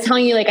 like I was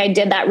telling you, like I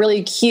did that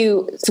really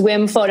cute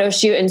swim photo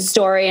shoot and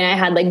story, and I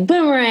had like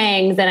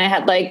boomerangs and I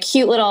had like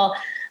cute little,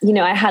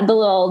 I had the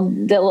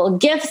little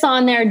GIFs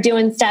on there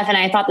doing stuff. And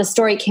I thought the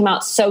story came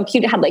out so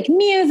cute. It had like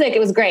music. It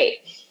was great.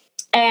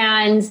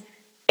 And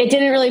it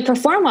didn't really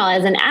perform well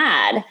as an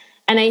ad.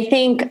 And I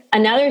think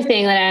another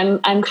thing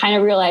that I'm kind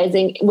of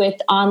realizing with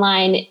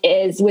online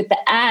is with the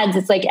ads,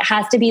 it's like, it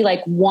has to be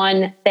like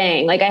one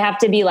thing. Like I have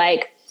to be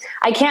like,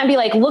 I can't be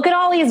like, look at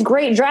all these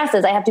great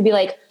dresses. I have to be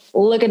like,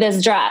 look at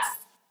this dress.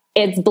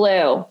 It's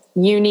blue.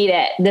 You need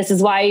it. This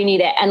is why you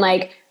need it. And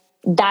like,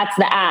 that's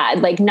the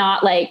ad, like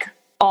not like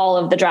all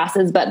of the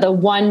dresses, but the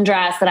one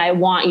dress that I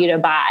want you to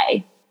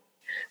buy,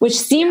 which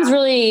seems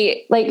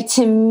really like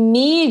to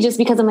me, just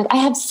because I'm like, I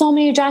have so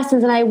many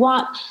dresses and I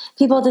want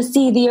people to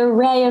see the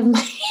array of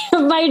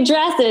my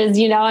dresses.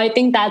 I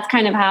think that's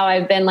kind of how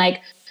I've been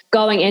like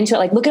going into it.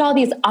 Like, look at all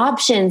these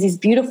options, these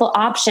beautiful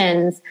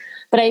options.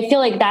 But I feel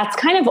like that's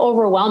kind of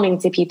overwhelming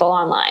to people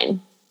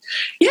online.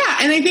 Yeah.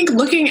 And I think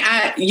looking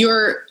at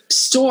your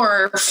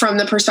store from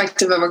the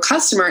perspective of a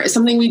customer is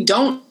something we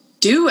don't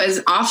do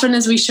as often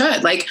as we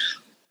should. Like,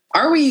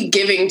 are we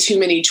giving too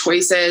many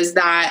choices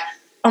that,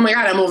 oh my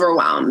God, I'm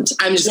overwhelmed,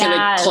 I'm just going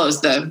to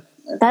close the...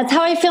 That's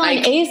how I feel like,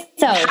 on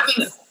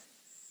ASOS.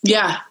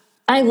 Yeah.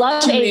 I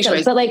love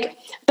ASOS, but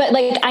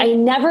like I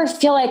never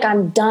feel like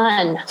I'm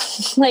done.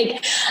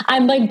 Like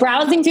I'm like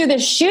browsing through the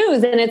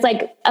shoes, and it's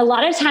like a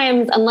lot of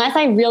times, unless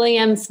I really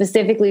am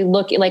specifically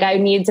looking, like I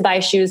need to buy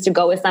shoes to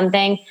go with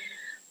something,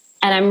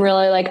 and I'm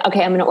really like,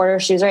 okay, I'm going to order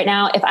shoes right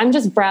now. If I'm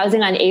just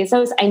browsing on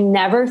ASOS, I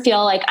never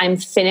feel like I'm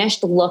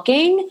finished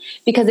looking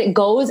because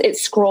it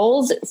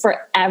scrolls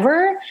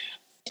forever.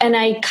 And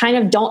I kind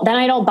of don't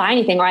buy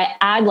anything, or I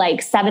add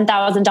like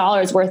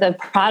 $7,000 worth of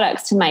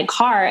products to my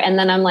cart. And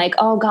then I'm like,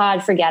 oh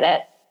God, forget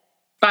it.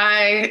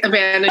 Buy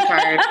abandoned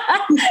cart.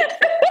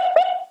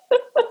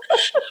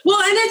 Well,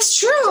 and it's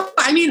true.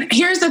 I mean,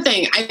 here's the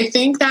thing. I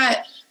think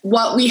that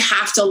what we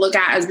have to look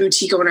at as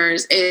boutique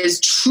owners is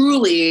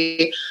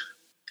truly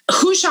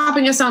who's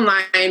shopping us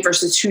online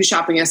versus who's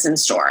shopping us in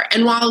store.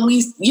 And while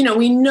we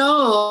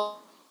know,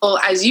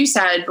 as you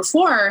said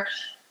before,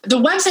 the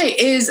website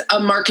is a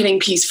marketing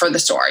piece for the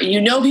store.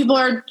 People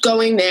are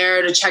going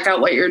there to check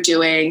out what you're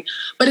doing.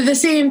 But at the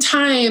same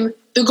time,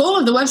 the goal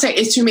of the website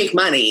is to make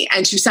money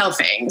and to sell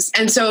things.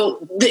 And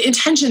so the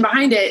intention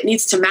behind it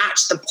needs to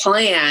match the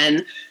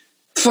plan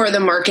for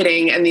the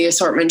marketing and the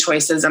assortment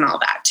choices and all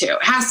that too.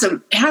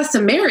 It has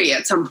to marry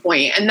at some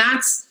point. And I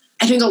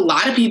think a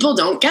lot of people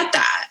don't get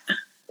that.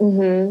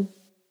 Mm-hmm.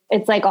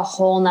 It's like a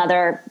whole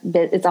nother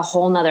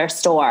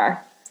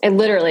store. It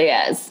literally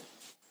is.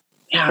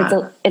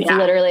 Yeah. It's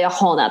literally a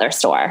whole nother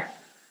store.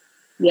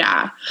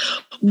 Yeah.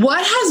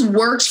 What has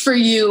worked for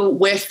you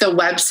with the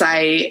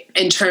website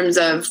in terms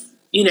of,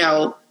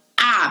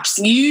 apps?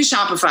 You use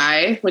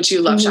Shopify, which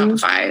you love.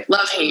 Shopify,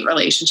 love-hate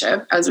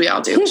relationship, as we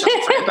all do with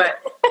Shopify. But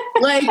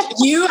like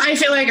I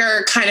feel like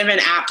are kind of an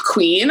app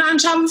queen on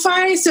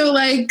Shopify. So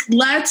like,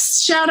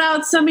 let's shout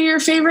out some of your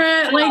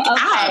favorite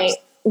apps.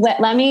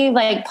 Let me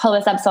pull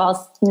this up so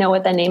I'll know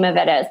what the name of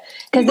it is.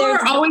 Because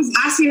they're always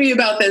asking me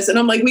about this, and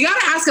I'm like, we got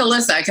to ask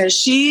Elissa because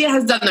she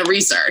has done the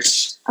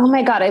research. Oh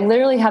my God, I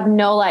literally have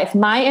no life.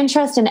 My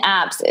interest in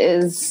apps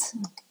is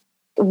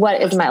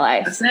what is my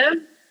life.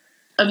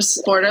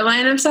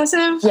 Borderline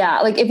obsessive?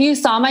 Yeah, like if you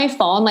saw my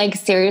phone,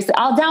 seriously,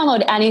 I'll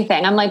download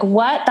anything. I'm like,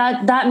 what?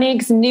 That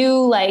makes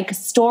new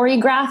story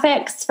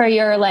graphics for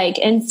your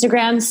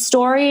Instagram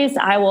stories.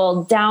 I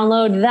will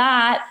download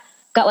that.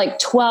 Got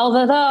 12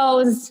 of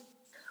those.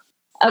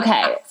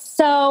 Okay,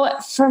 so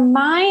for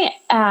my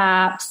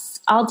apps,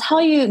 I'll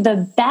tell you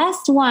the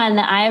best one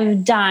that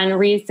I've done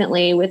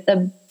recently with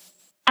the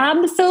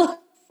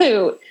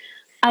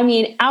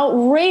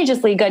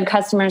outrageously good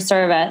customer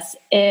service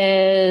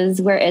is,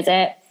 where is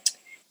it?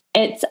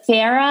 It's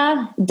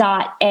Farah.ai,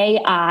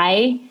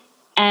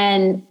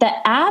 and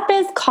the app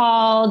is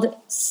called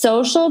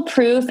Social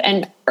Proof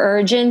and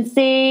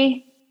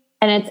Urgency,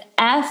 and it's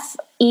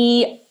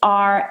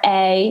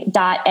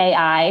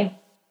FERA.ai.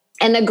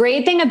 And the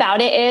great thing about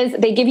it is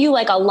they give you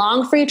a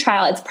long free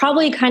trial. It's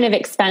probably kind of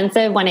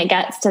expensive when it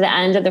gets to the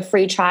end of the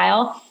free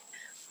trial,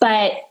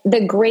 But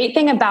the great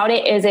thing about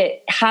it is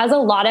it has a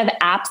lot of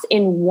apps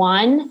in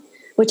one,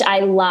 which I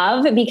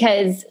love,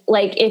 because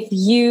like if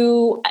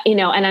you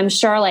know, and I'm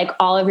sure like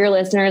all of your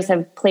listeners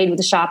have played with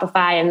the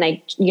Shopify and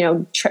like, you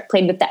know,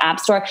 played with the App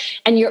Store,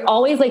 and you're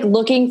always like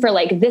looking for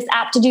like this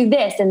app to do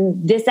this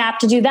and this app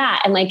to do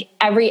that. And like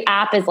every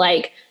app is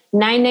like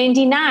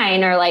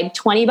 $9.99 or like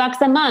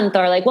 $20 a month,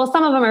 or like, well,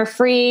 some of them are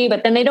free,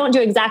 but then they don't do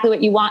exactly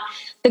what you want.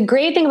 The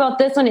great thing about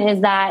this one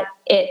is that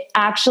it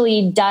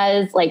actually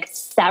does like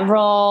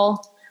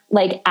several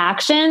like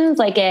actions,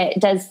 like it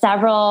does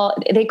several,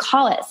 they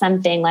call it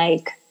something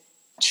like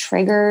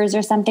triggers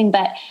or something,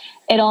 but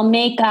it'll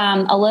make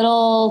a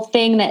little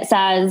thing that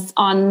says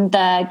on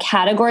the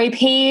category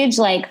page,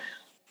 like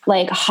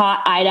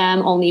hot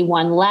item, only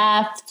one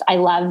left. I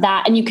love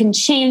that. And you can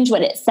change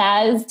what it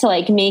says to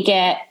like make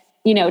it,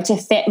 you know, to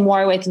fit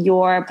more with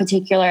your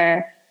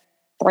particular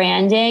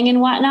branding and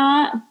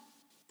whatnot.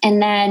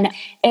 And then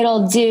it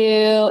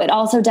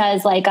also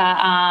does like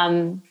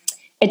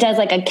it does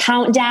like a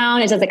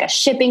countdown. It does like a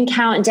shipping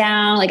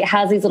countdown. Like it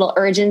has these little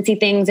urgency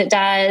things. It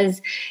does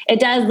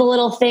the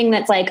little thing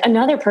that's like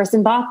another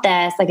person bought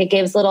this. Like it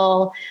gives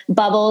little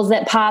bubbles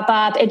that pop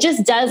up. It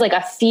just does like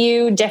a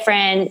few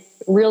different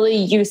really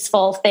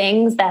useful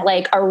things that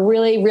like are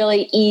really,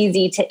 really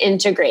easy to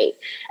integrate.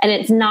 And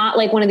it's not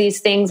like one of these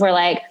things where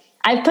like,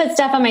 I've put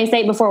stuff on my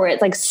site before where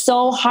it's like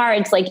so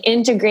hard to like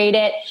integrate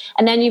it.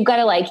 And then you've got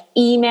to like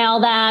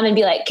email them and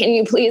be like, can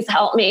you please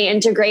help me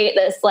integrate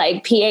this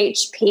like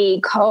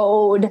PHP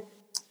code?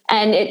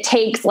 And it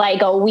takes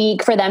like a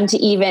week for them to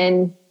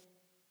even,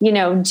 you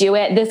know, do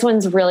it. This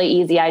one's really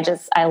easy. I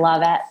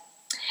love it.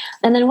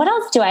 And then what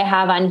else do I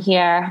have on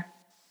here?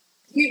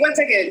 Wait 1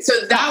 second. So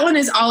that one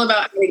is all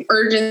about adding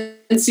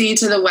urgency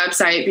to the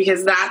website,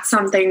 because that's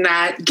something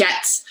that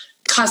gets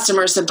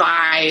customers to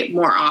buy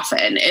more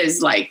often,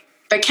 is like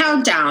the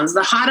countdowns,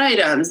 the hot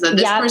items, the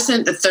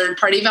person, the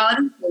third-party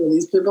validation,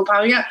 these people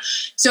popping up.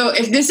 So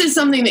if this is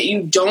something that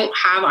you don't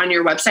have on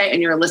your website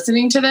and you're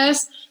listening to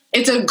this,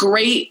 it's a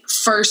great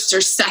first or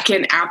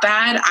second app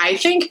ad, I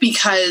think,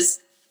 because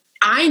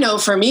I know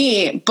for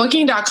me,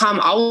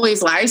 booking.com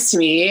always lies to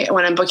me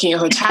when I'm booking a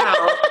hotel.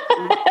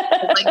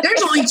 Like,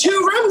 there's only 2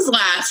 rooms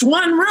left,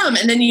 1 room.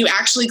 And then you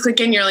actually click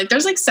in, you're like,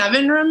 there's like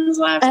 7 rooms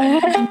left.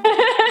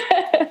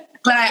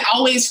 But I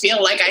always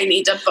feel like I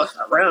need to book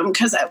a room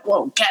because I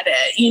won't get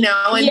it, you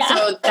know? And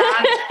so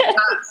that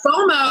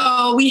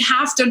FOMO, we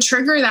have to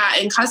trigger that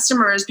in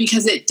customers,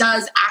 because it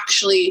does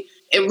actually,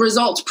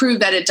 results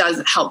prove that it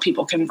does help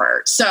people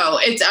convert. So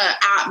it's an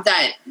app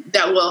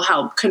that will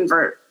help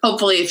convert,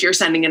 hopefully, if you're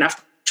sending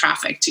enough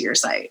traffic to your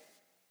site.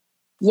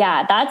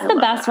 Yeah, that's the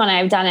best one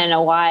I've done in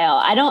a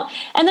while.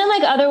 And then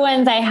like other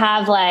ones I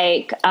have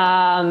like,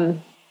 I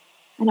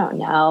don't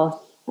know.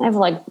 I have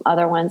like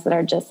other ones that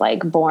are just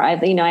like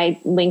boring.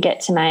 I link it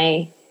to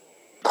my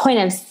point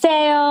of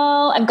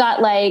sale. I've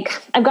got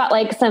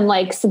like some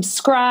like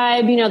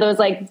subscribe, you know, those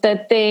like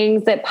the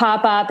things that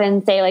pop up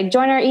and say like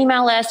join our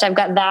email list. I've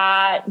got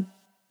that.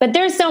 But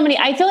there's so many.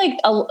 I feel like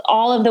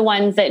all of the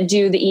ones that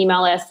do the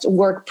email list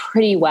work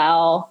pretty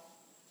well.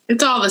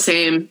 It's all the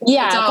same.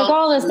 Yeah, it's like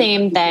all the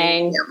same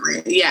thing.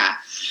 Yeah.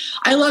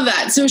 I love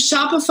that. So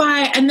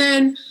Shopify, and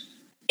then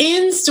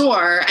in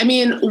store, I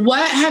mean,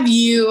 what have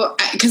you,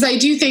 because I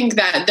do think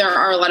that there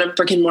are a lot of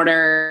brick and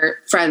mortar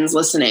friends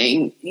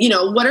listening, you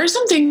know, what are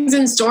some things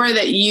in store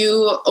that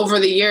you over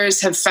the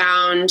years have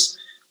found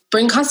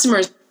bring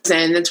customers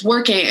in that's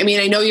working? I mean,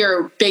 I know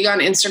you're big on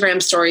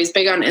Instagram stories,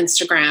 big on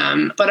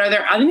Instagram, but are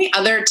there any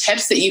other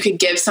tips that you could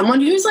give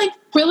someone who's like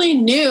really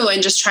new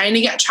and just trying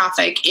to get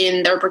traffic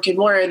in their brick and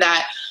mortar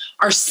that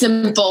are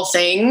simple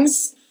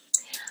things?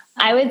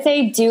 I would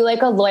say do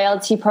like a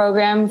loyalty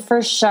program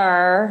for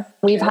sure.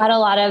 We've had a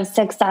lot of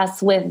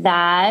success with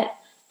that.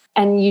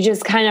 And you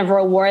just kind of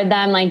reward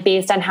them like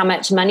based on how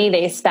much money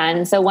they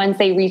spend. So once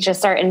they reach a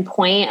certain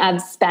point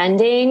of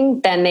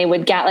spending, then they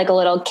would get like a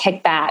little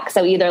kickback.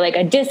 So either like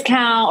a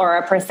discount or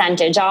a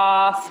percentage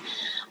off.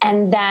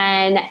 And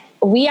then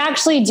we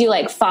actually do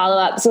like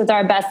follow-ups with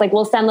our best, like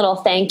we'll send little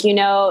thank you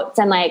notes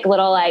and like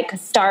little like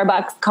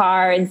Starbucks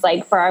cards,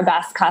 like for our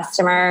best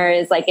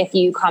customers. Like if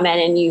you come in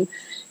and you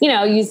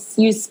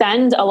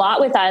spend a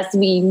lot with us,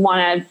 we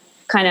want to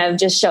kind of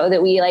just show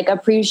that we like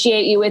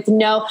appreciate you.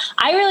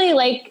 I really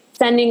like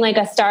sending like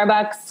a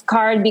Starbucks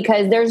card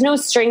because there's no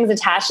strings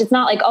attached. It's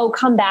not like, oh,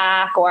 come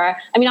back. Or,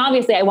 I mean,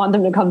 obviously I want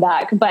them to come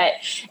back, but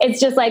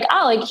it's just like,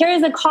 oh, like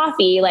here's a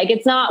coffee. Like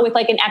it's not with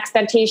like an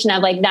expectation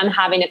of like them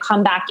having to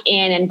come back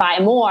in and buy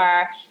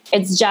more.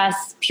 It's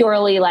just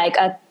purely like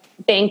a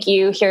thank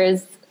you.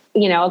 Here's,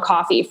 a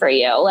coffee for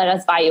you. Let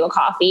us buy you a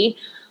coffee.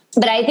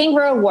 But I think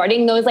we're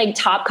rewarding those like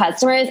top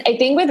customers. I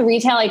think with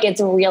retail, like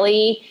it's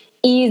really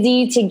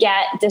easy to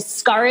get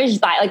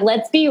discouraged by, like,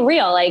 let's be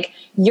real. Like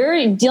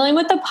you're dealing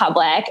with the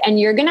public and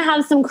you're going to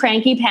have some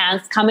cranky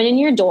pants coming in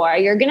your door.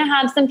 You're going to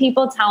have some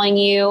people telling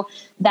you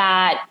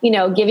that,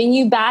 giving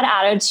you bad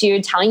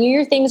attitude, telling you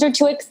your things are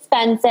too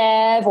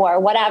expensive or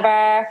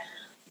whatever.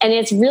 And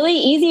it's really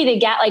easy to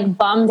get like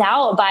bummed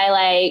out by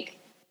like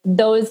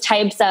those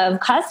types of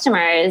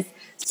customers.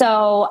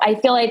 So I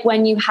feel like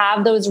when you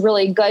have those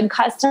really good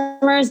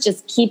customers,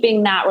 just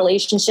keeping that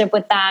relationship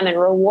with them and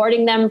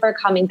rewarding them for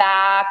coming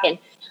back and,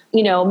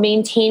 you know,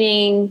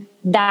 maintaining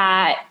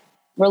that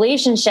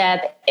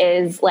relationship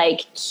is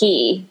like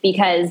key,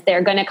 because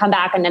they're going to come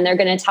back and then they're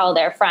going to tell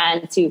their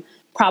friends who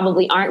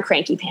probably aren't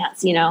cranky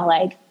pants, you know,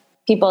 like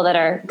people that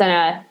are going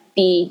to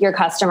be your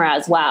customer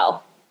as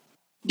well.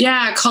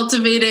 Yeah.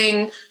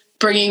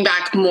 Bringing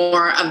back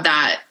more of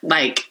that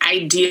like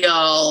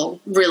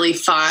ideal, really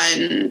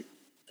fun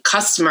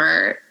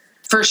customer.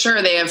 For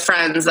sure, they have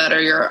friends that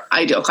are your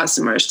ideal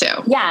customers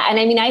too. Yeah. And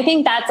I mean, I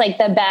think that's like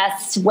the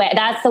best way.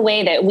 That's the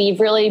way that we've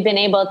really been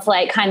able to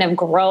like kind of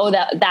grow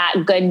that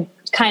good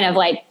kind of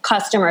like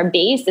customer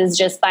base, is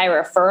just by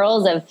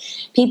referrals of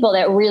people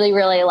that really,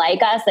 really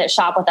like us, that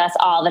shop with us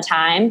all the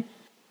time.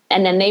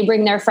 And then they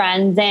bring their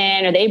friends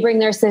in, or they bring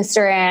their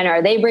sister in,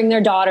 or they bring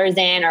their daughters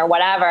in, or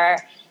whatever.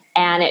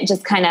 And it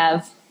just kind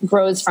of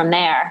grows from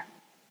there.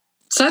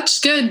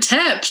 Such good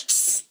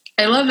tips.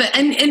 I love it.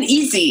 And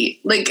easy.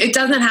 Like, it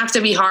doesn't have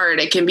to be hard.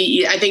 It can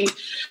be, I think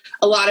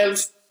a lot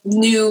of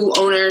new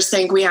owners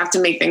think we have to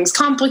make things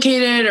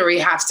complicated, or we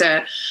have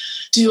to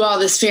do all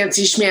this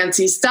fancy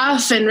schmancy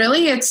stuff. And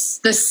really it's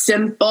the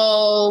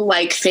simple,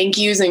 like, thank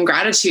yous and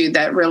gratitude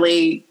that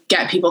really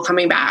get people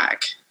coming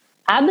back.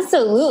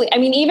 Absolutely. I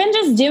mean, even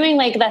just doing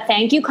like the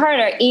thank you card,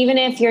 or even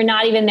if you're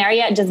not even there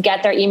yet, just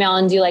get their email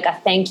and do like a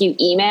thank you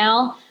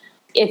email.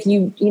 If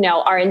you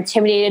know, are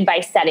intimidated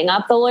by setting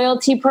up the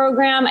loyalty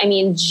program, I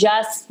mean,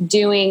 just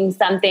doing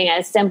something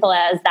as simple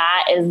as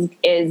that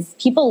is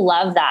people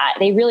love that.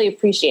 They really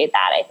appreciate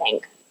that, I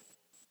think.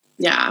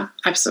 Yeah,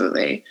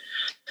 absolutely.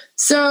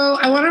 So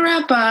I want to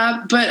wrap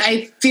up, but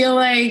I feel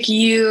like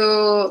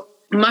you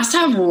must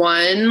have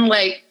one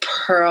like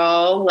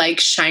pearl, like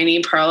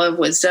shiny pearl of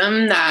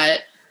wisdom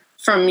that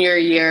from your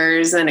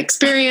years and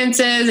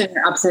experiences and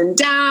your ups and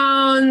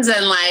downs,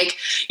 and like,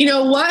 you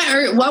know,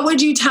 what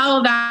would you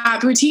tell that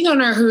boutique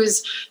owner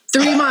who's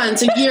 3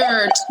 months, a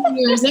year, 2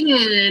 years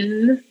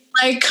in?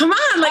 Like, come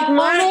on, like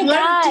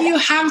what do you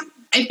have?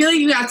 I feel like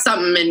you got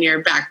something in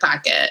your back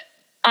pocket.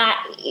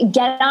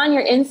 Get on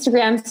your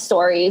Instagram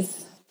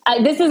stories.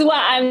 This is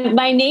what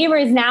my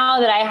neighbors now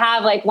that I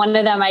have, like one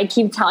of them, I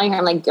keep telling her,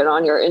 I'm like, get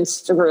on your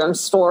Instagram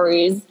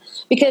stories,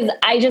 because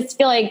I just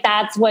feel like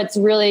that's what's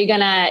really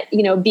gonna,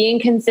 you know, being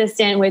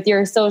consistent with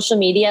your social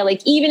media.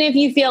 Like, even if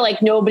you feel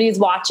like nobody's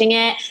watching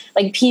it,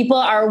 like people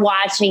are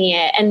watching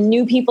it, and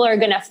new people are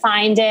gonna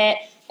find it,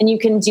 and you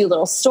can do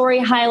little story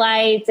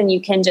highlights, and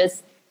you can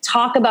just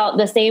talk about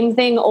the same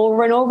thing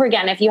over and over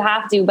again if you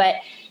have to, but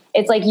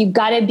it's like, you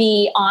got to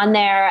be on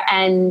there,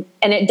 and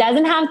it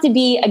doesn't have to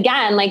be,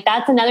 again, like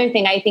that's another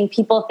thing. I think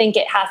people think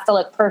it has to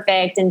look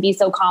perfect and be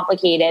so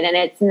complicated, and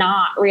it's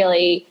not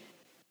really.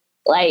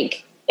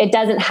 Like, it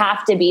doesn't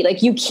have to be.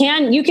 Like, you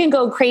can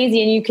go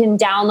crazy, and you can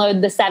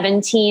download the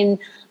 17,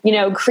 you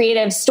know,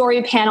 creative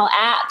story panel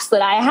apps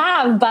that I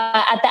have. But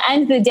at the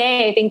end of the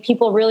day, I think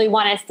people really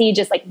want to see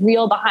just like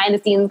real behind the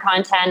scenes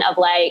content of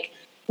like,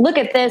 look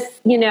at this,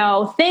 you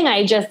know, thing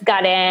I just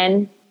got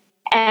in,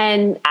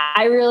 and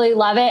I really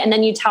love it. And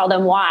then you tell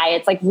them why.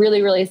 It's like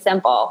really, really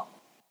simple.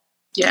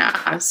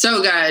 Yeah,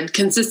 so good.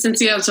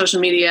 Consistency on social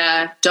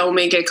media. Don't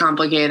make it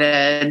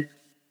complicated.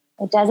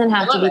 It doesn't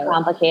have to be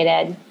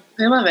complicated.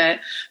 I love it.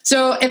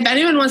 So if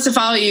anyone wants to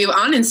follow you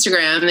on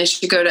Instagram, they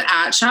should go to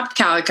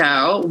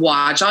 @ShopCalico,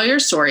 watch all your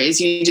stories.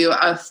 You do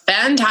a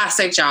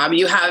fantastic job.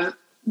 You have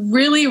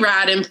really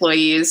rad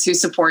employees who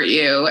support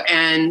you,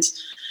 and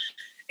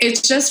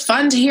it's just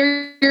fun to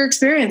hear your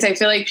experience. I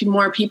feel like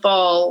more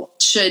people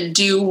should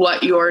do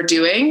what you're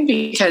doing,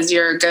 because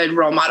you're a good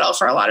role model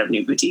for a lot of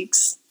new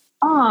boutiques.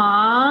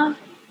 Aw,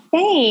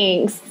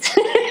 thanks.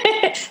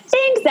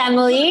 Thanks,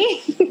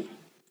 Emily.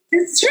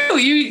 It's true.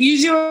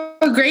 You do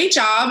a great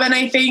job. And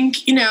I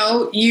think, you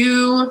know,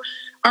 you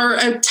are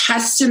a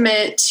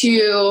testament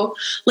to,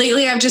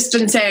 lately I've just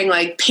been saying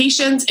like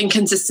patience and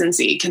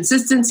consistency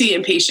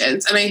and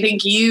patience. And I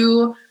think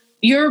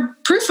you're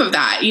proof of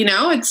that. You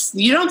know,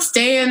 you don't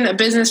stay in a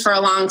business for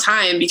a long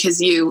time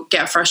because you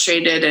get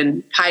frustrated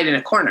and hide in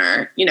a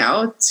corner. You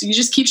know, you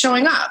just keep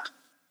showing up.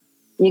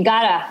 You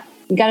gotta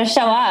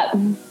show up.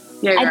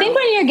 Yeah, I think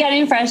when you're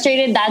getting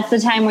frustrated, that's the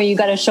time where you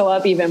gotta show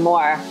up even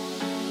more.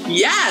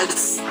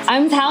 Yes.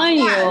 I'm telling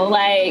you,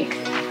 like,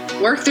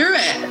 work through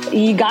it.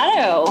 You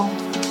gotta.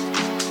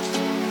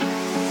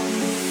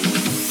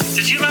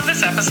 Did you love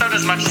this episode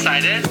as much as I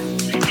did?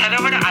 Head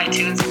over to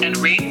iTunes and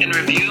rate and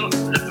review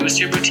the Boost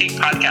Your Boutique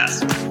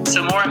podcast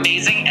so more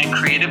amazing and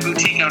creative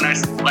boutique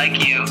owners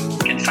like you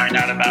can find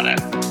out about it.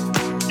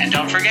 And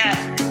don't forget,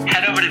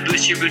 head over to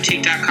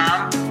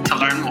boostyourboutique.com to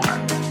learn more.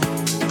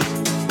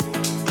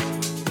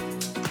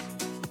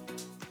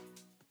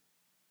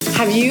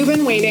 Have you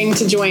been waiting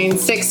to join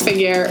Six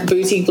Figure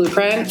Boutique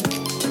Blueprint?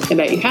 I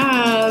bet you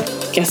have.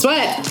 Guess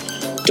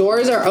what?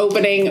 Doors are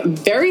opening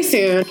very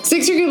soon.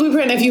 6-Figure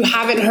Blueprint, if you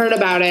haven't heard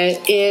about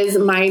it, is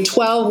my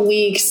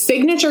 12-week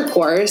signature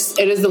course.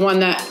 It is the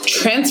one that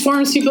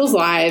transforms people's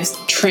lives,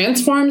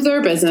 transforms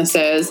their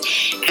businesses,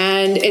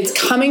 and it's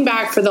coming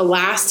back for the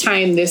last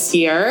time this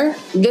year.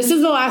 This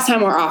is the last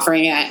time we're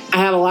offering it. I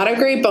have a lot of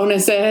great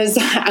bonuses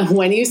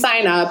when you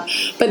sign up,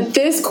 but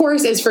this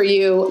course is for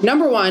you.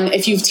 Number one,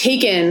 if you've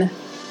taken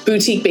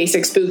Boutique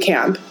Basics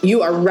Bootcamp,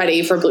 you are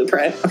ready for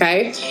Blueprint,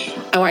 okay?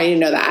 I want you to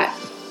know that.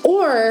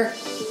 Or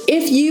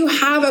if you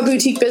have a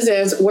boutique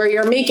business where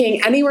you're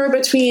making anywhere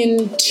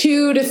between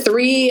 $2,000 to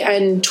 $3,000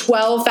 and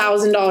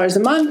 $12,000 a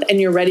month and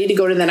you're ready to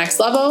go to the next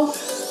level,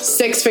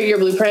 6-Figure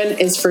Blueprint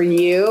is for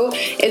you.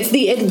 It's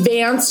the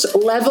advanced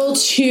level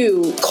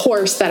 2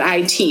 course that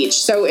I teach.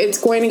 So it's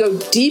going to go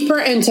deeper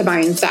into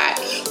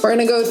mindset. We're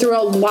going to go through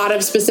a lot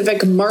of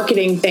specific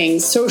marketing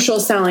things, social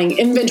selling,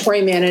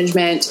 inventory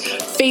management,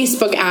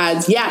 Facebook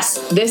ads. Yes,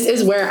 this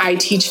is where I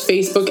teach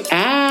Facebook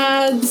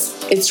ads.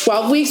 It's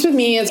 12 weeks with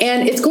me, and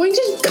it's going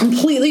to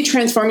completely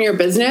transform your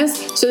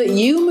business so that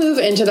you move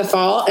into the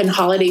fall and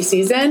holiday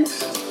season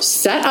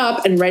set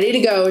up and ready to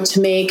go to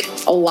make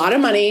a lot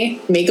of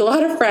money, make a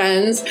lot of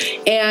friends,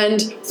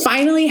 and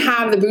finally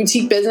have the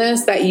boutique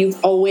business that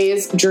you've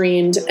always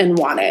dreamed and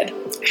wanted.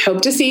 I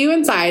hope to see you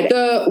inside.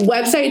 The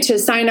website to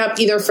sign up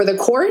either for the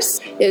course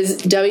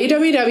is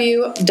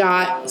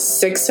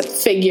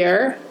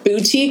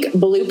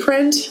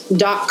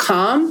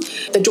www.6figureboutique.com.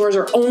 The doors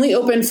are only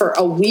open for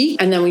a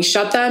week and then we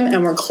shut them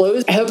and we're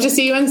closed. I hope to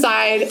see you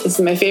inside. This is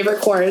my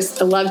favorite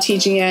course. I love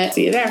teaching it.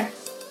 See you there.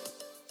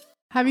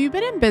 Have you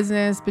been in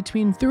business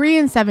between 3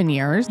 and 7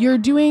 years? You're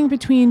doing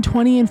between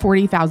 $20,000 and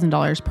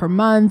 $40,000 per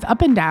month,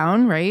 up and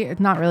down, right? It's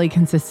not really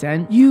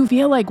consistent. You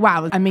feel like,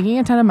 wow, I'm making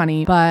a ton of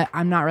money, but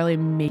I'm not really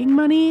making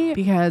money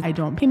because I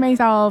don't pay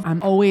myself.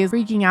 I'm always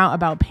freaking out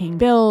about paying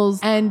bills,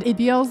 and it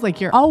feels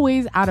like you're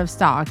always out of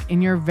stock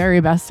in your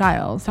very best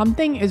styles.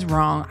 Something is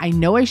wrong. I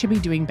know I should be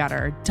doing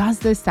better. Does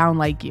this sound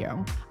like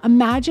you?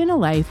 Imagine a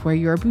life where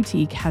your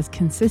boutique has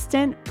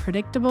consistent,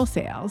 predictable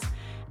sales,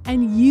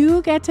 and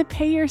you get to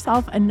pay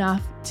yourself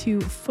enough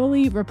to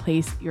fully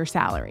replace your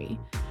salary.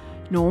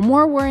 No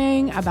more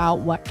worrying about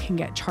what can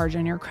get charged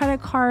on your credit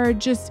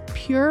card, just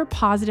pure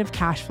positive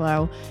cash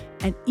flow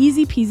and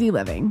easy peasy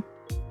living.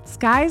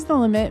 Sky's the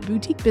Limit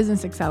Boutique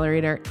Business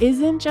Accelerator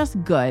isn't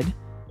just good,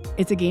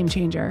 it's a game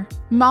changer.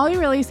 Molly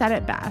really said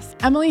it best.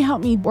 Emily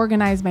helped me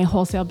organize my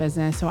wholesale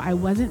business so I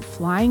wasn't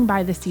flying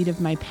by the seat of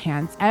my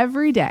pants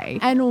every day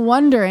and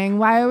wondering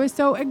why I was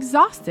so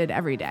exhausted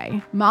every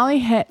day. Molly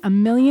hit $1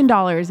 million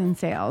in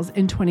sales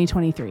in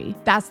 2023.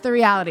 That's the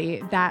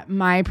reality that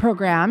my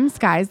program,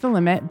 Sky's the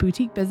Limit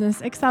Boutique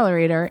Business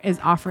Accelerator, is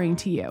offering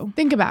to you.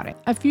 Think about it.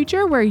 A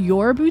future where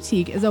your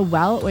boutique is a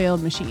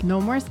well-oiled machine. No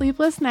more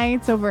sleepless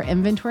nights over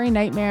inventory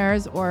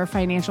nightmares or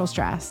financial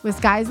stress. With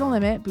Sky's the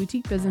Limit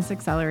Boutique Business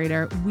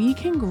Accelerator, we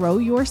can grow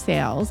your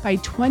sales by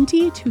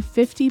 20 to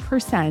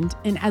 50%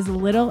 in as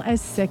little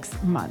as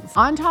 6 months.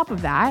 On top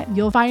of that,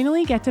 you'll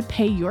finally get to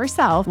pay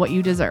yourself what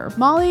you deserve.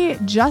 Molly,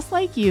 just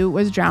like you,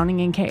 was drowning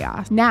in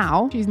chaos.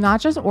 Now, she's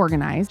not just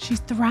organized,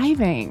 she's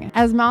thriving.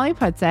 As Molly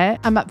puts it,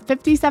 I'm up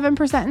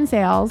 57% in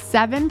sales,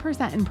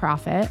 7% in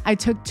profit. I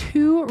took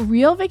 2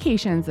 real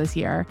vacations this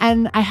year,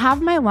 and I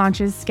have my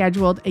launches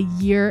scheduled a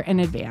year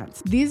in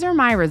advance. These are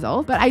my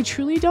results, but I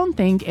truly don't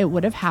think it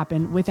would have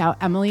happened without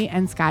Emily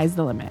and Sky's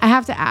the Limit. I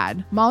have to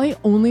add, Molly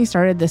only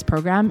started this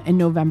program in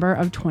November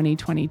of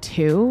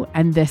 2022,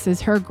 and this is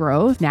her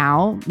growth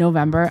now,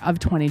 November of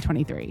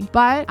 2023.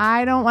 But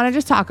I don't want to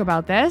just talk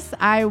about this.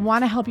 I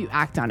want to help you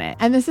act on it.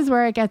 And this is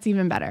where it gets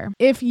even better.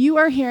 If you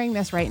are hearing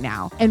this right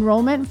now,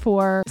 enrollment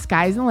for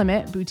Sky's the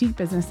Limit Boutique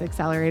Business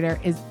Accelerator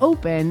is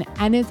open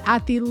and it's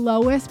at the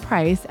lowest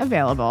price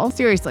available.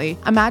 Seriously,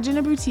 imagine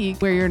a boutique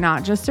where you're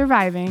not just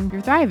surviving,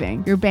 you're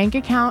thriving. Your bank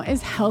account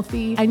is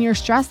healthy and your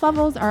stress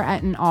levels are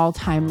at an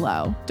all-time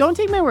low. Don't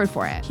take my word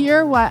for it.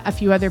 Hear what a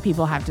few other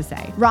people have to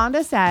say.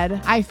 Rhonda said,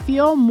 I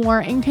feel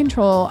more in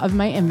control of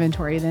my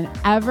inventory than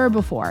ever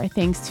before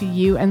thanks to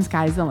you and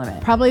Sky's the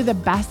Limit. Probably the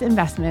best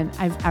investment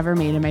I've ever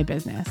made in my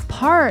business.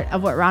 Part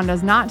of what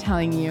Rhonda's not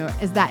telling you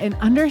is that in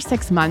under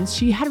 6 months,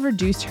 she had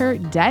reduced her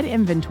dead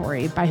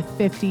inventory by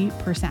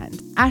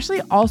 50%.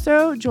 Ashley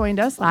also joined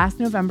us last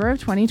November of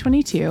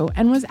 2022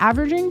 and was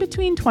averaging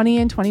between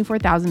 $20,000 and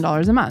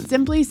 $24,000 a month,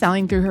 simply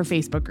selling through her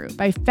Facebook group.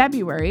 By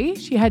February,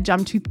 she had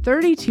jumped to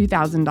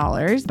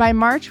 $32,000. By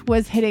March,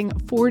 was hitting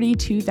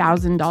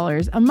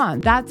 $42,000 a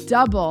month. That's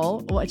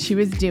double what she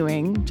was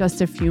doing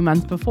just a few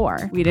months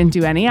before. We didn't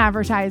do any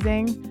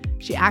advertising.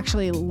 She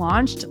actually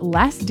launched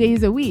less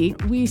days a week.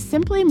 We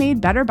simply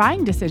made better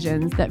buying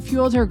decisions that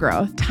fueled her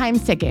growth.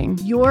 Time's ticking.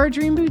 Your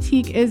dream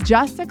boutique is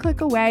just a click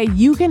away.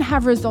 You can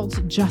have results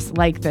just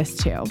like this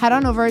too. Head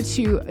on over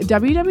to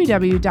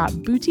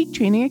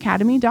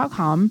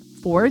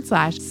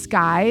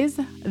www.boutiquetrainingacademy.com/Sky's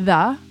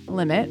the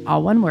Limit,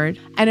 all one word,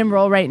 and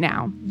enroll right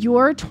now.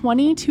 Your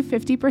 20 to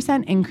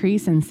 50%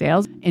 increase in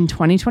sales in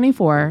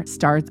 2024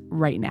 starts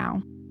right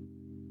now.